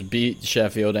 who just beat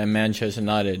Sheffield, and Manchester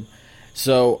United.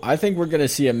 So I think we're going to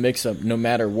see a mix-up no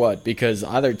matter what, because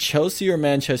either Chelsea or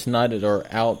Manchester United are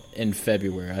out in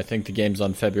February. I think the game's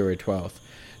on February 12th.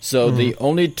 So the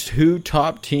only 2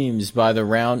 top teams by the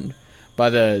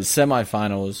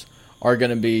semifinals are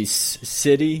going to be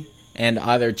City and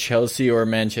either Chelsea or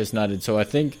Manchester United. So I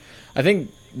think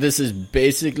this is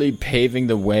basically paving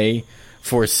the way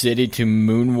for City to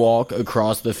moonwalk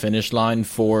across the finish line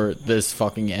for this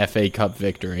fucking FA Cup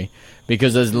victory.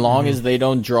 Because as long as they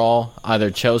don't draw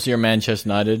either Chelsea or Manchester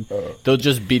United, they'll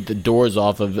just beat the doors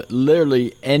off of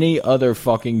literally any other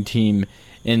fucking team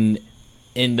in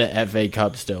the FA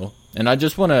Cup still. And I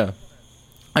just want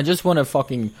to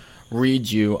fucking read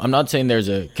you. I'm not saying there's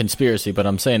a conspiracy, but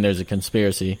I'm saying there's a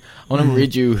conspiracy. I want to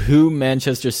read you who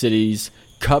Manchester City's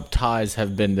cup ties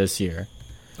have been this year.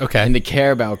 Okay. In the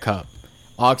Carabao Cup,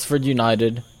 Oxford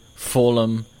United,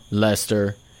 Fulham,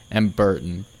 Leicester, and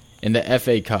Burton. In the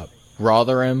FA Cup,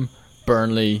 Rotherham,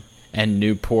 Burnley, and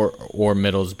Newport or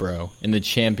Middlesbrough. In the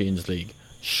Champions League,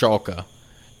 Schalke.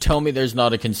 Tell me there's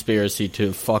not a conspiracy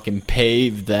to fucking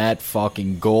pave that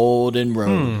fucking golden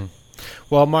road.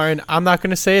 Well, Martin, I'm not going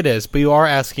to say it is, but you are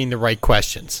asking the right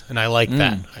questions, and I like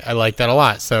that. I like that a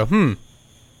lot. So,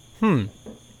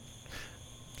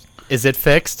 Is it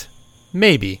fixed?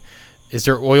 Maybe. Is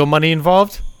there oil money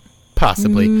involved?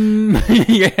 Possibly.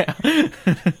 Yeah.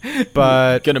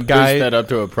 But gonna boost that up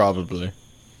to a probably.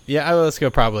 Yeah, let's go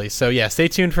probably. So, yeah, stay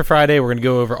tuned for Friday. We're going to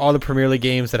go over all the Premier League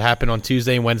games that happen on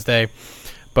Tuesday and Wednesday.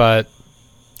 But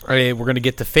we're going to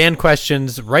get to fan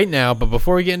questions right now. But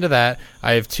before we get into that,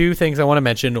 I have 2 things I want to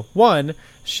mention. One,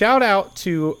 shout out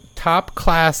to Top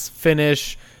Class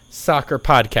Finish Soccer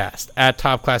Podcast at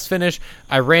Top Class Finish.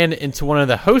 I ran into one of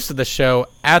the hosts of the show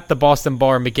at the Boston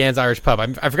Bar, McGann's Irish Pub.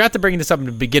 I forgot to bring this up in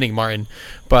the beginning, Martin,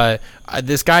 but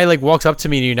this guy like walks up to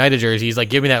me in a United jersey. He's like,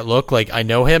 give me that look, like I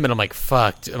know him, and I'm like,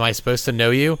 fuck, am I supposed to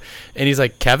know you? And he's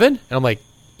like, Kevin? And I'm like,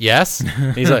 yes.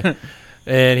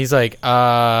 And he's like,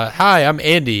 hi, I'm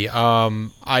Andy.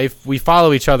 We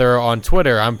follow each other on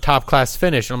Twitter. I'm Top Class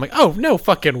Finish. And I'm like, oh, no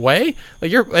fucking way. We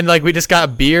just got a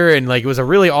beer, and like, it was a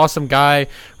really awesome guy,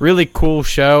 really cool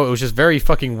show. It was just very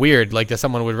fucking weird, like, that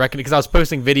someone would recognize, because I was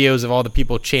posting videos of all the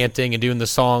people chanting and doing the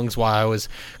songs while I was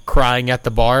crying at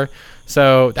the bar.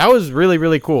 So that was really,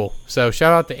 really cool. So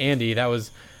shout out to Andy. That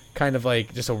was kind of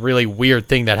like just a really weird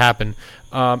thing that happened.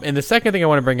 And the second thing I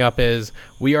want to bring up is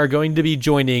we are going to be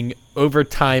joining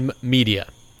Overtime Media.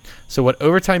 So what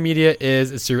Overtime Media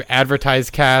is, it's through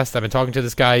Advertised Cast. I've been talking to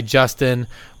this guy, Justin,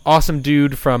 awesome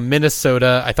dude from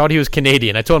Minnesota. I thought he was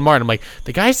Canadian. I told Martin, I'm like,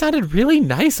 the guy sounded really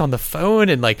nice on the phone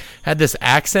and like had this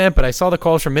accent, but I saw the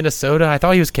calls from Minnesota. I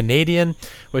thought he was Canadian,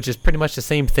 which is pretty much the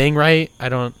same thing, right?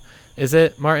 Is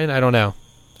it, Martin? I don't know.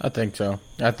 I think so.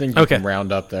 I think you can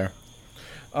round up there.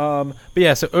 But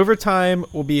yeah, so Overtime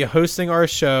will be hosting our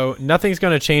show. Nothing's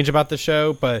going to change about the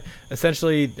show, but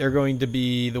essentially they're going to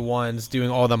be the ones doing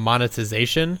all the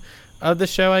monetization of the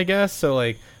show, I guess. So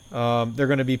like They're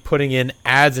going to be putting in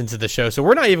ads into the show. So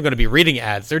we're not even going to be reading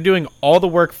ads. They're doing all the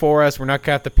work for us. We're not going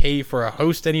to have to pay for a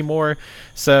host anymore.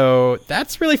 So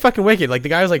that's really fucking wicked. Like, the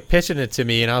guy was like pitching it to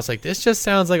me, and I was like, this just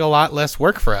sounds like a lot less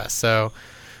work for us. So,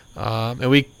 and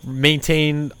we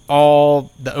maintain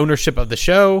all the ownership of the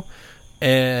show.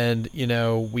 And, you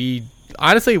know, we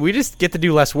just get to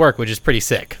do less work, which is pretty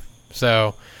sick.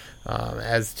 So,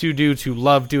 as two dudes who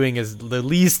love doing the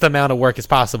least amount of work as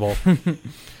possible,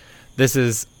 this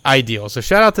is ideal. So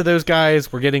shout out to those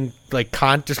guys. We're getting like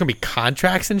there's gonna be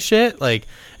contracts and shit. Like,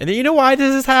 and then, you know why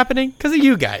this is happening? Because of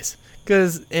you guys.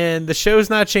 And the show's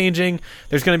not changing.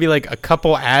 There's gonna be like a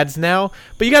couple ads now,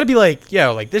 but you gotta be like,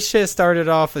 yo, like, this shit started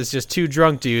off as just two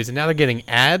drunk dudes, and now they're getting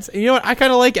ads. And you know what? I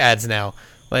kind of like ads now.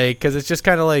 Like, because it's just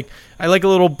kind of like, I like a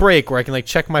little break where I can like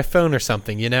check my phone or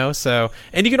something, you know? So,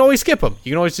 and you can always skip them.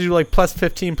 You can always do like plus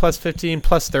 15, plus 15,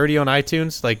 plus 30 on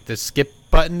iTunes, like the skip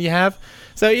button you have.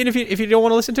 So even if you don't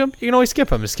want to listen to them, you can always skip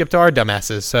them and skip to our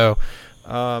dumbasses. So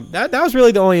that was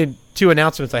really the only two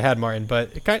announcements I had, Martin.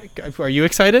 But are you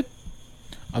excited?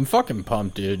 I'm fucking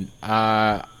pumped, dude.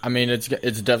 I mean, it's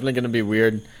definitely going to be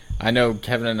weird. I know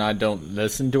Kevin and I don't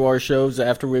listen to our shows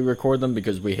after we record them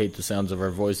because we hate the sounds of our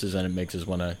voices and it makes us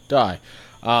want to die.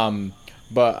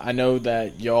 But I know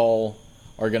that y'all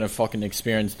are going to fucking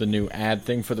experience the new ad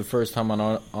thing for the first time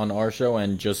on our show,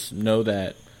 and just know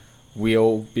that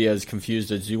we'll be as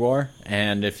confused as you are.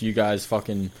 And if you guys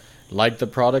fucking like the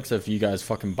products, if you guys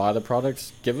fucking buy the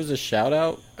products, give us a shout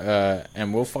out,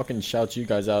 and we'll fucking shout you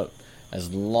guys out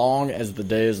as long as the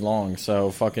day is long.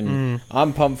 So fucking,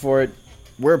 I'm pumped for it.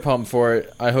 We're pumped for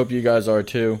it. I hope you guys are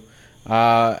too.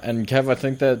 And Kev, I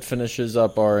think that finishes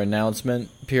up our announcement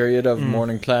period of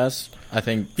morning class. I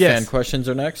think fan questions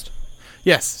are next.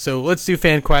 Yes, so let's do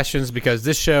fan questions, because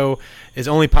this show is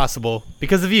only possible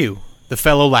because of you, the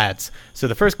fellow lads. So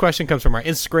the first question comes from our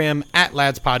Instagram,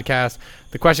 @LadsPodcast.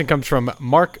 The question comes from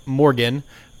Mark Morgan.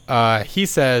 He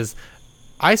says,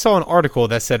 I saw an article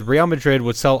that said Real Madrid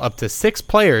would sell up to 6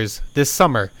 players this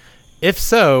summer. If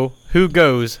so, who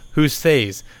goes, who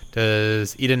stays?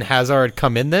 Does Eden Hazard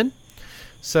come in then?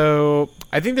 So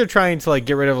I think they're trying to like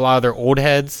get rid of a lot of their old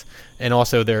heads and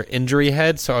also their injury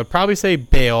heads. So I'd probably say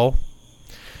Bale.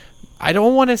 I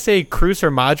don't want to say Kroos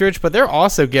or Modric, but they're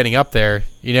also getting up there,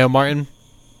 you know, Martin.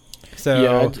 So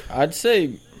yeah, I'd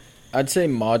say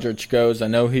Modric goes. I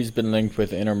know he's been linked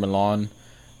with Inter Milan.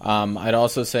 I'd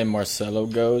also say Marcelo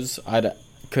goes.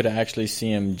 Could actually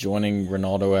see him joining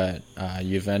Ronaldo at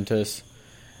Juventus,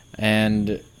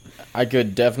 and I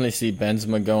could definitely see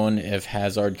Benzema going if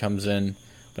Hazard comes in.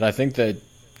 But I think that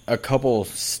a couple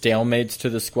stalemates to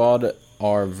the squad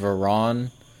are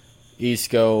Varane,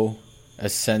 Isco,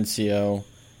 Asensio,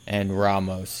 and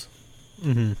Ramos.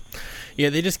 Mm-hmm.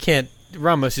 Yeah, they just can't.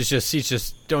 Ramos he's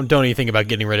just don't even think about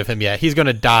getting rid of him yet. He's going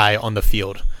to die on the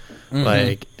field. Mm-hmm.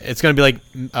 Like, it's going to be like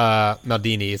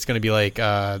Maldini. It's going to be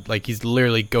like he's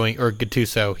literally going, or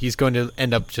Gattuso. He's going to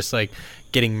end up just like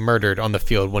getting murdered on the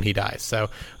field when he dies. So,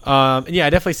 yeah, I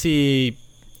definitely see.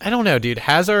 I don't know, dude.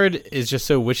 Hazard is just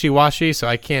so wishy-washy, so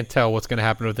I can't tell what's going to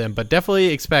happen with him. But definitely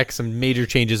expect some major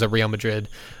changes at Real Madrid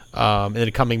in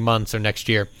the coming months or next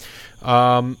year.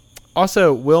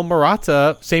 Also, will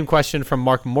Morata, same question from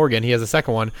Mark Morgan, he has a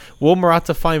second one. Will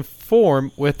Morata find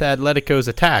form with Atletico's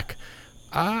attack?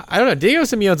 I don't know. Diego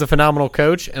Simeone's a phenomenal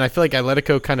coach, and I feel like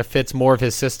Atletico kind of fits more of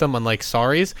his system, unlike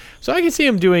Sarri's. So I can see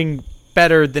him doing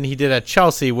better than he did at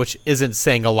Chelsea, which isn't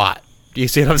saying a lot. Do you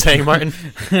see what I'm saying, Martin?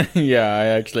 Yeah, I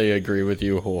actually agree with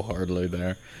you wholeheartedly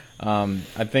there.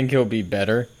 I think he'll be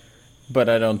better, but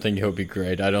I don't think he'll be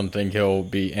great. I don't think he'll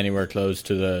be anywhere close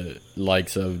to the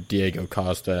likes of Diego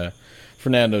Costa,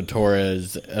 Fernando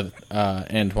Torres,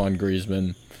 Antoine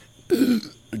Griezmann,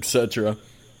 etc.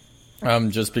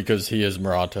 Just because he is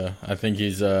Morata. I think he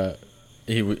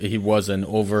was an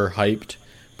overhyped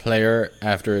player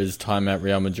after his time at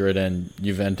Real Madrid and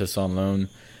Juventus on loan.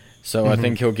 So I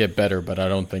think he'll get better, but I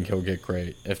don't think he'll get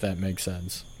great, if that makes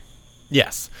sense.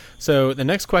 Yes. So the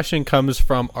next question comes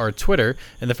from our Twitter,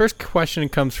 and the first question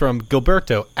comes from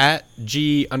Gilberto at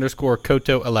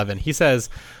 @G_Coto11. He says,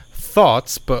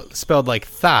 thoughts, but spelled like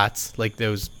thoughts, like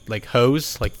those, like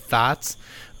hose, like thoughts,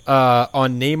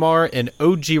 on Neymar and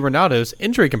OG Ronaldo's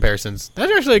injury comparisons.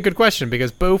 That's actually a good question,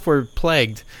 because both were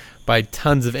plagued by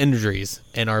tons of injuries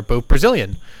and are both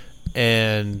Brazilian.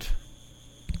 And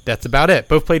that's about it.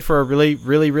 Both played for a really,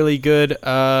 really, really good,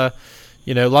 La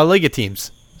Liga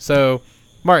teams. So,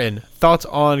 Martin, thoughts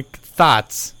on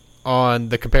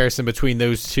the comparison between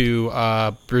those two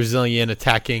Brazilian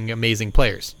attacking amazing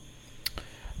players?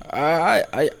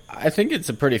 I think it's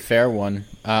a pretty fair one.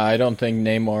 I don't think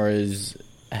Neymar is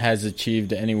has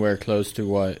achieved anywhere close to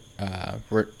what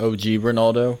OG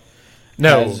Ronaldo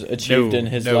has achieved in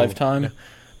his lifetime. No.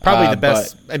 Probably the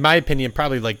best, in my opinion,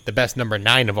 probably like the best number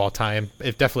 9 of all time.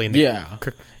 If definitely in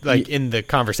the, in the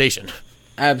conversation.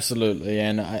 Absolutely,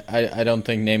 and I don't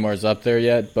think Neymar's up there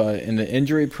yet, but in the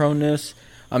injury proneness,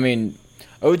 I mean,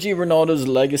 OG Ronaldo's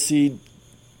legacy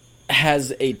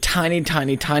has a tiny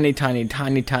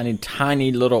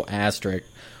little asterisk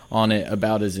on it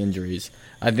about his injuries.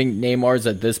 I think Neymar's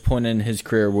at this point in his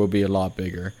career will be a lot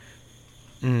bigger.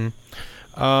 The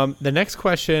next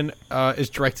question is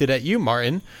directed at you,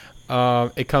 Martin.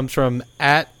 It comes from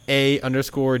 @A_WSSE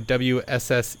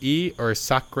or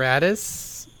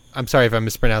Socrates. I'm sorry if I'm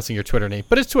mispronouncing your Twitter name,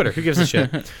 but it's Twitter. Who gives a shit?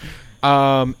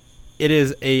 It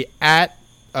is a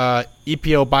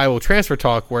EPL Bible transfer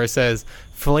talk where it says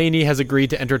Fellaini has agreed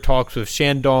to enter talks with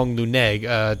Shandong Luneng,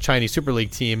 a Chinese Super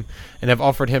League team, and have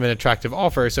offered him an attractive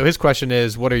offer. So his question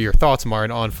is, what are your thoughts,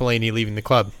 Martin, on Fellaini leaving the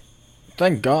club?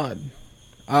 Thank God.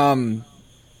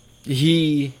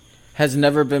 He has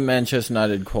never been Manchester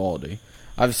United quality.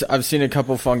 I've seen a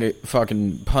couple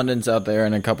fucking pundits out there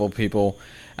and a couple people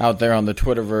out there on the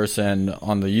Twitterverse and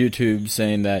on the YouTube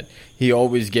saying that he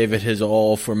always gave it his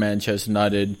all for Manchester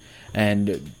United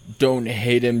and don't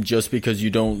hate him just because you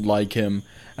don't like him.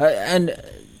 And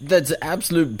that's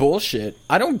absolute bullshit.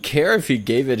 I don't care if he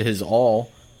gave it his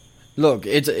all. Look,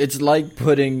 it's like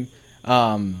putting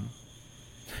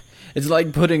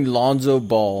Lonzo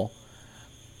Ball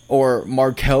or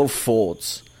Markel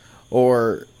Fultz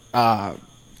or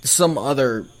some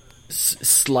other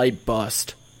slight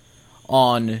bust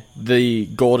on the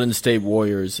Golden State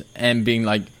Warriors and being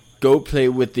like, go play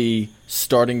with the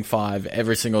starting 5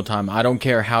 every single time. I don't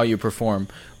care how you perform,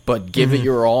 but give it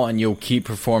your all and you'll keep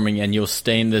performing and you'll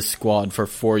stay in this squad for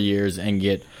 4 years and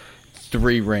get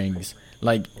 3 rings.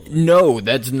 Like, no,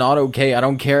 that's not okay. I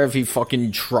don't care if he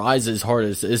fucking tries his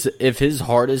hardest. If his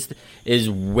hardest is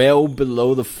well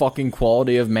below the fucking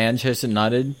quality of Manchester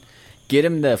United, get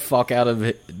him the fuck out of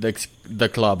the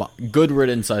club. Good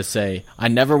riddance, I say. I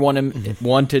never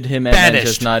wanted him at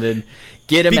Manchester United.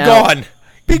 Get him out.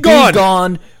 Be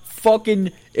gone.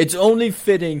 Fucking, it's only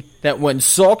fitting that when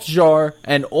Solskjaer,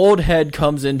 an old head,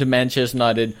 comes into Manchester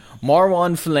United,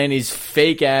 Marwan Fellaini's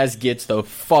fake ass gets the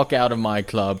fuck out of my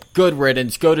club. Good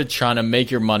riddance. Go to China.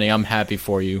 Make your money. I'm happy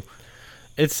for you.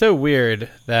 It's so weird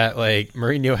that like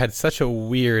Mourinho had such a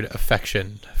weird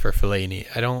affection for Fellaini.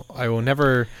 I will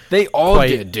never. They all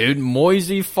did, dude.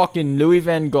 Moisey, fucking Louis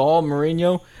van Gaal,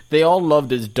 Mourinho. They all loved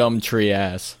his dumb tree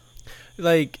ass.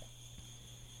 Like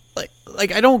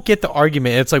I don't get the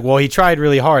argument. It's like, well, he tried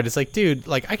really hard. It's like, dude,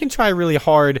 like I can try really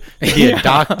hard to be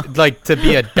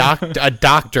a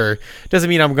doctor. Doesn't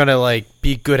mean I'm gonna like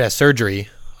be good at surgery.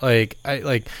 I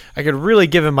could really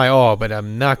give him my all, but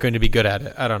I'm not going to be good at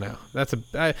it. I don't know. That's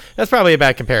probably a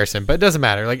bad comparison, but it doesn't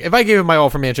matter. Like if I gave him my all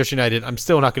for Manchester United, I'm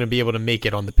still not going to be able to make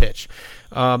it on the pitch.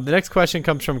 The next question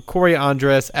comes from Corey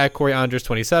Andres at Corey Andres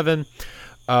 27.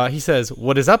 He says,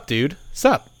 "What is up, dude?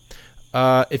 Sup?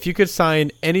 If you could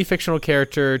sign any fictional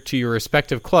character to your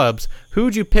respective clubs, who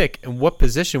would you pick and what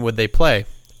position would they play?"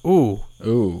 Ooh,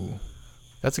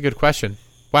 that's a good question.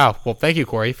 Wow. Well, thank you,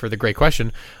 Corey, for the great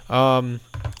question. I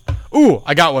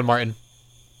got one, Martin.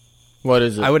 What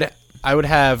is it? I would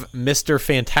have Mr.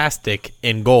 Fantastic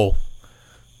in goal.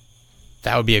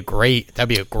 That'd be a great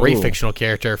fictional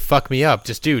character. Fuck me up.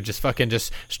 Just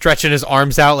stretching his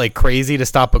arms out like crazy to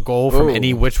stop a goal from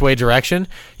any which way direction.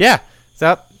 Yeah.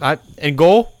 In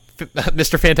goal,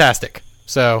 Mr. Fantastic.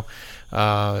 So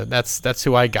that's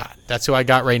who I got. That's who I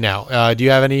got right now. Do you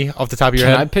have any off the top of your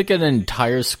head? Can I pick an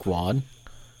entire squad?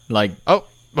 Like, are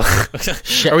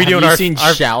we doing have you seen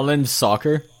Shaolin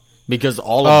Soccer? Because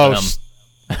all of them.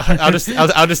 I'll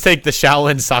just take the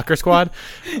Shaolin Soccer squad.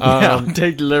 I'll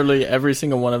take literally every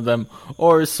single one of them,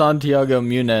 or Santiago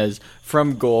Munez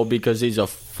from goal because he's a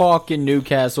fucking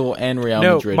Newcastle and Real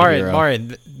Madrid hero.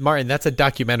 Martin, that's a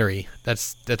documentary.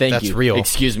 That's you. Real.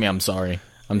 Excuse me, I'm sorry.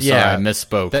 I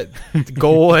misspoke.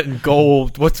 Goal and goal.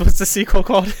 What's the sequel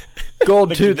called? Goal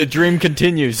 2. The dream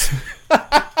continues.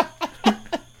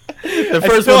 The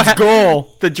first one's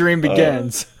goal. The dream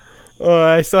begins.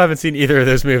 I still haven't seen either of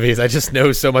those movies. I just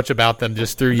know so much about them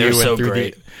just through you and through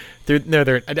great.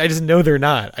 I just know they're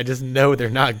not. I just know they're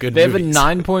not good movies. They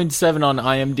have a 9.7 on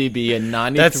IMDb and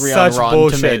 93 on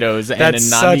Rotten Tomatoes and a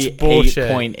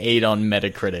 98.8 on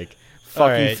Metacritic.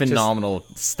 Fucking phenomenal.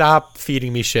 Stop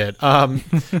feeding me shit.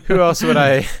 Who else would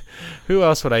I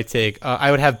take? I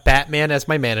would have Batman as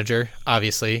my manager,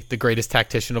 obviously, the greatest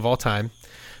tactician of all time.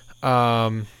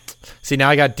 See, now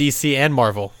I got DC and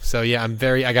Marvel. So yeah,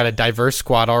 I got a diverse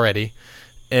squad already.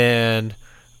 And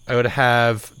I would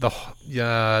have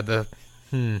I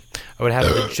would have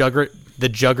the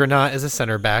Juggernaut as a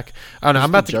center back. I don't know. I'm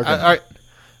about to. All right.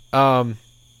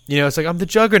 It's like I'm the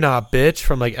Juggernaut, bitch,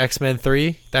 from like X-Men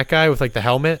 3. That guy with like the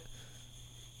helmet.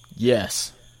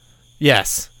 Yes.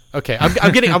 Okay.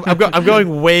 I'm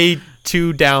going way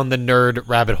too down the nerd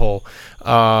rabbit hole.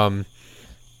 So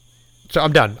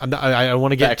I'm done. I don't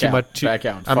want to get too much. Back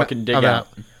out. Fucking dig out.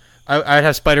 I'd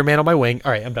have Spider-Man on my wing.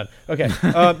 All right, I'm done. Okay.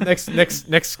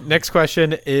 Next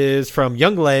question is from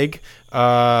Young Leg,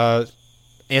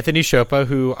 Anthony Chopa,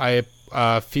 who I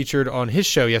featured on his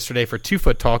show yesterday for 2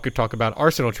 Foot Talk, who talk about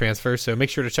Arsenal transfers. So make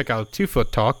sure to check out 2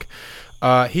 Foot Talk.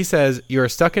 He says, you are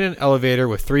stuck in an elevator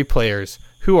with 3 players.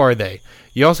 Who are they?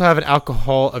 You also have an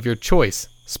alcohol of your choice.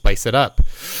 Spice it up.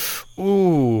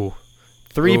 Ooh.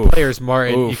 3 players,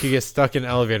 Martin, you could get stuck in an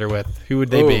elevator with. Who would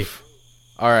they be?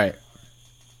 All right.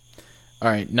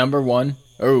 Number 1.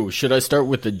 Should I start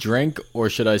with the drink or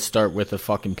should I start with the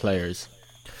fucking players?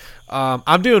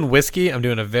 I'm doing whiskey. I'm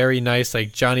doing a very nice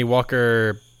like Johnny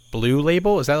Walker Blue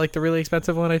label. Is that like the really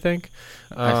expensive one? I think.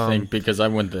 I think because I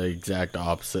went the exact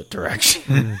opposite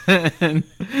direction. Okay.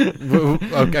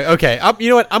 You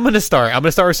know what? I'm gonna start. I'm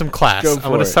gonna start with some class.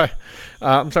 I'm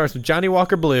starting with some Johnny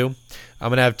Walker Blue. I'm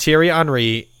gonna have Thierry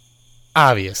Henry.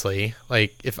 Obviously,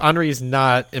 like if Henry is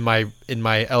not in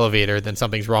my elevator, then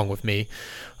something's wrong with me.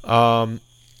 Then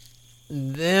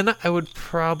I would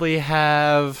probably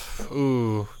have.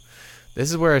 This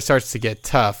is where it starts to get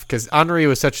tough because Henry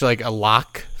was such like a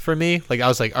lock for me. Like I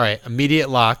was like, all right, immediate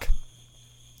lock.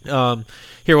 Here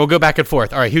we'll go back and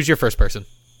forth. All right, who's your first person?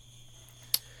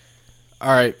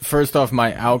 All right, first off,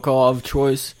 my alcohol of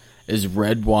choice is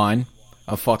red wine,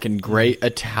 a fucking great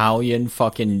Italian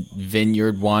fucking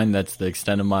vineyard wine. That's the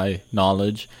extent of my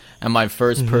knowledge. And my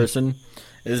first person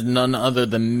is none other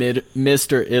than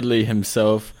Mr. Italy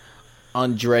himself,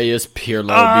 Andreas Pirlo,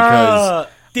 because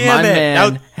my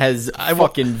man has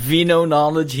fucking vino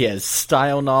knowledge, he has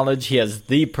style knowledge, he has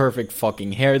the perfect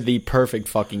fucking hair, the perfect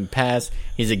fucking pass.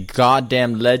 He's a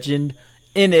goddamn legend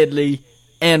in Italy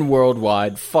and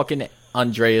worldwide. Fucking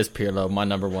Andreas Pirlo, my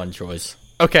number 1 choice.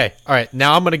 Okay, all right.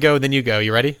 Now I'm going to go, then you go.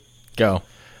 You ready? Go. All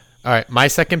right, my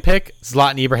second pick,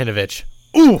 Zlatan Ibrahimovic.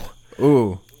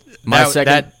 Ooh. My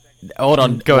second... Hold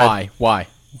on. Go ahead. Why?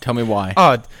 Tell me why.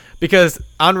 Because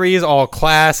Henri is all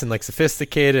class and like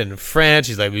sophisticated and French.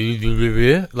 He's like,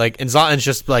 and Zlatan's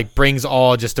just like brings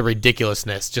all just the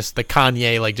ridiculousness, just the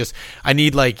Kanye, like just I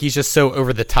need like he's just so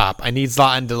over the top. I need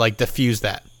Zlatan to like diffuse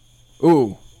that.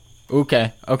 Ooh,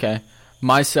 okay.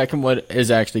 My second one is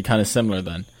actually kind of similar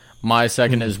then. My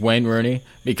second is Wayne Rooney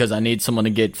because I need someone to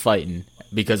get fighting.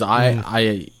 Because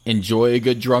I enjoy a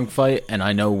good drunk fight, and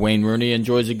I know Wayne Rooney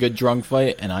enjoys a good drunk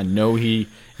fight, and I know he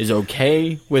is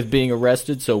okay with being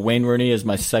arrested, so Wayne Rooney is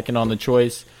my second on the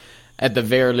choice. At the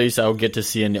very least, I'll get to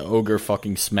see an ogre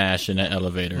fucking smash in an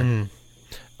elevator.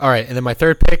 All right, and then my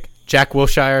third pick, Jack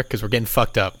Wilshere, because we're getting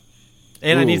fucked up.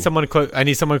 And I need someone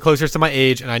closer to my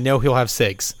age, and I know he'll have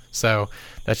SIGs. So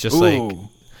that's just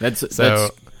that's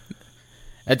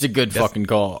a good fucking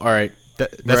call. All right.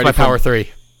 That's my power 3.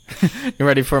 You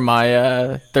ready for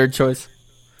my third choice?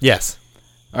 Yes.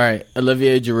 All right,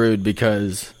 Olivier Giroud,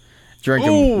 because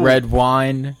drinking red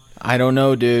wine, I don't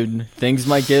know, dude. Things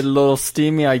might get a little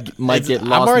steamy. I might get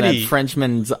lost in that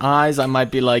Frenchman's eyes. I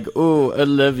might be like, ooh,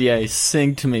 Olivier,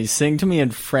 sing to me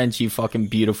in French, you fucking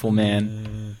beautiful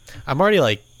man. I'm already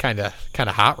like kind of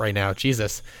hot right now.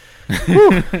 Jesus.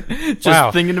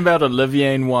 Just thinking about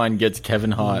Olivier and wine gets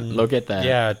Kevin hot. Look at that.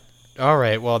 Yeah. All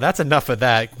right, well, that's enough of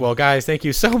that. Well, guys, thank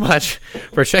you so much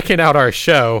for checking out our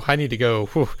show. I need to go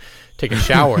take a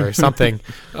shower or something.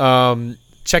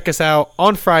 Check us out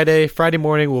on Friday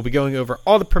morning. We'll be going over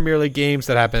all the Premier League games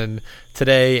that happened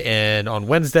today and on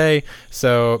Wednesday,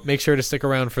 so make sure to stick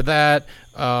around for that.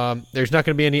 There's not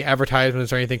going to be any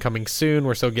advertisements or anything coming soon.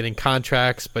 We're still getting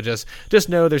contracts, but just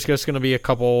know there's just going to be a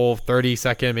couple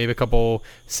 30-second, maybe a couple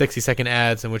 60-second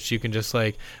ads in which you can just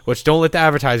which don't let the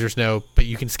advertisers know, but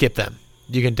you can skip them.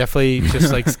 You can definitely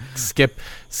just skip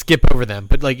over them.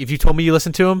 But like if you told me you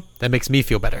listened to them, that makes me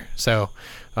feel better. So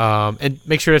and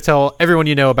make sure to tell everyone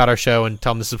you know about our show and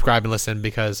tell them to subscribe and listen,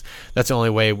 because that's the only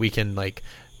way we can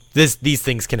these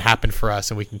things can happen for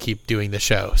us and we can keep doing the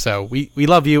show. So we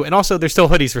love you. And also there's still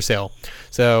hoodies for sale.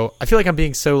 So I feel like I'm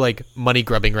being so money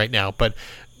grubbing right now, but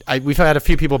we've had a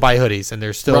few people buy hoodies and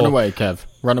there's still Run away, Kev.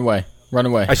 Run away.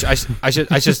 I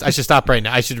should stop right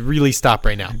now. I should really stop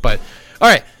right now. But all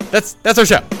right, that's our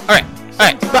show. All right. All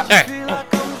right.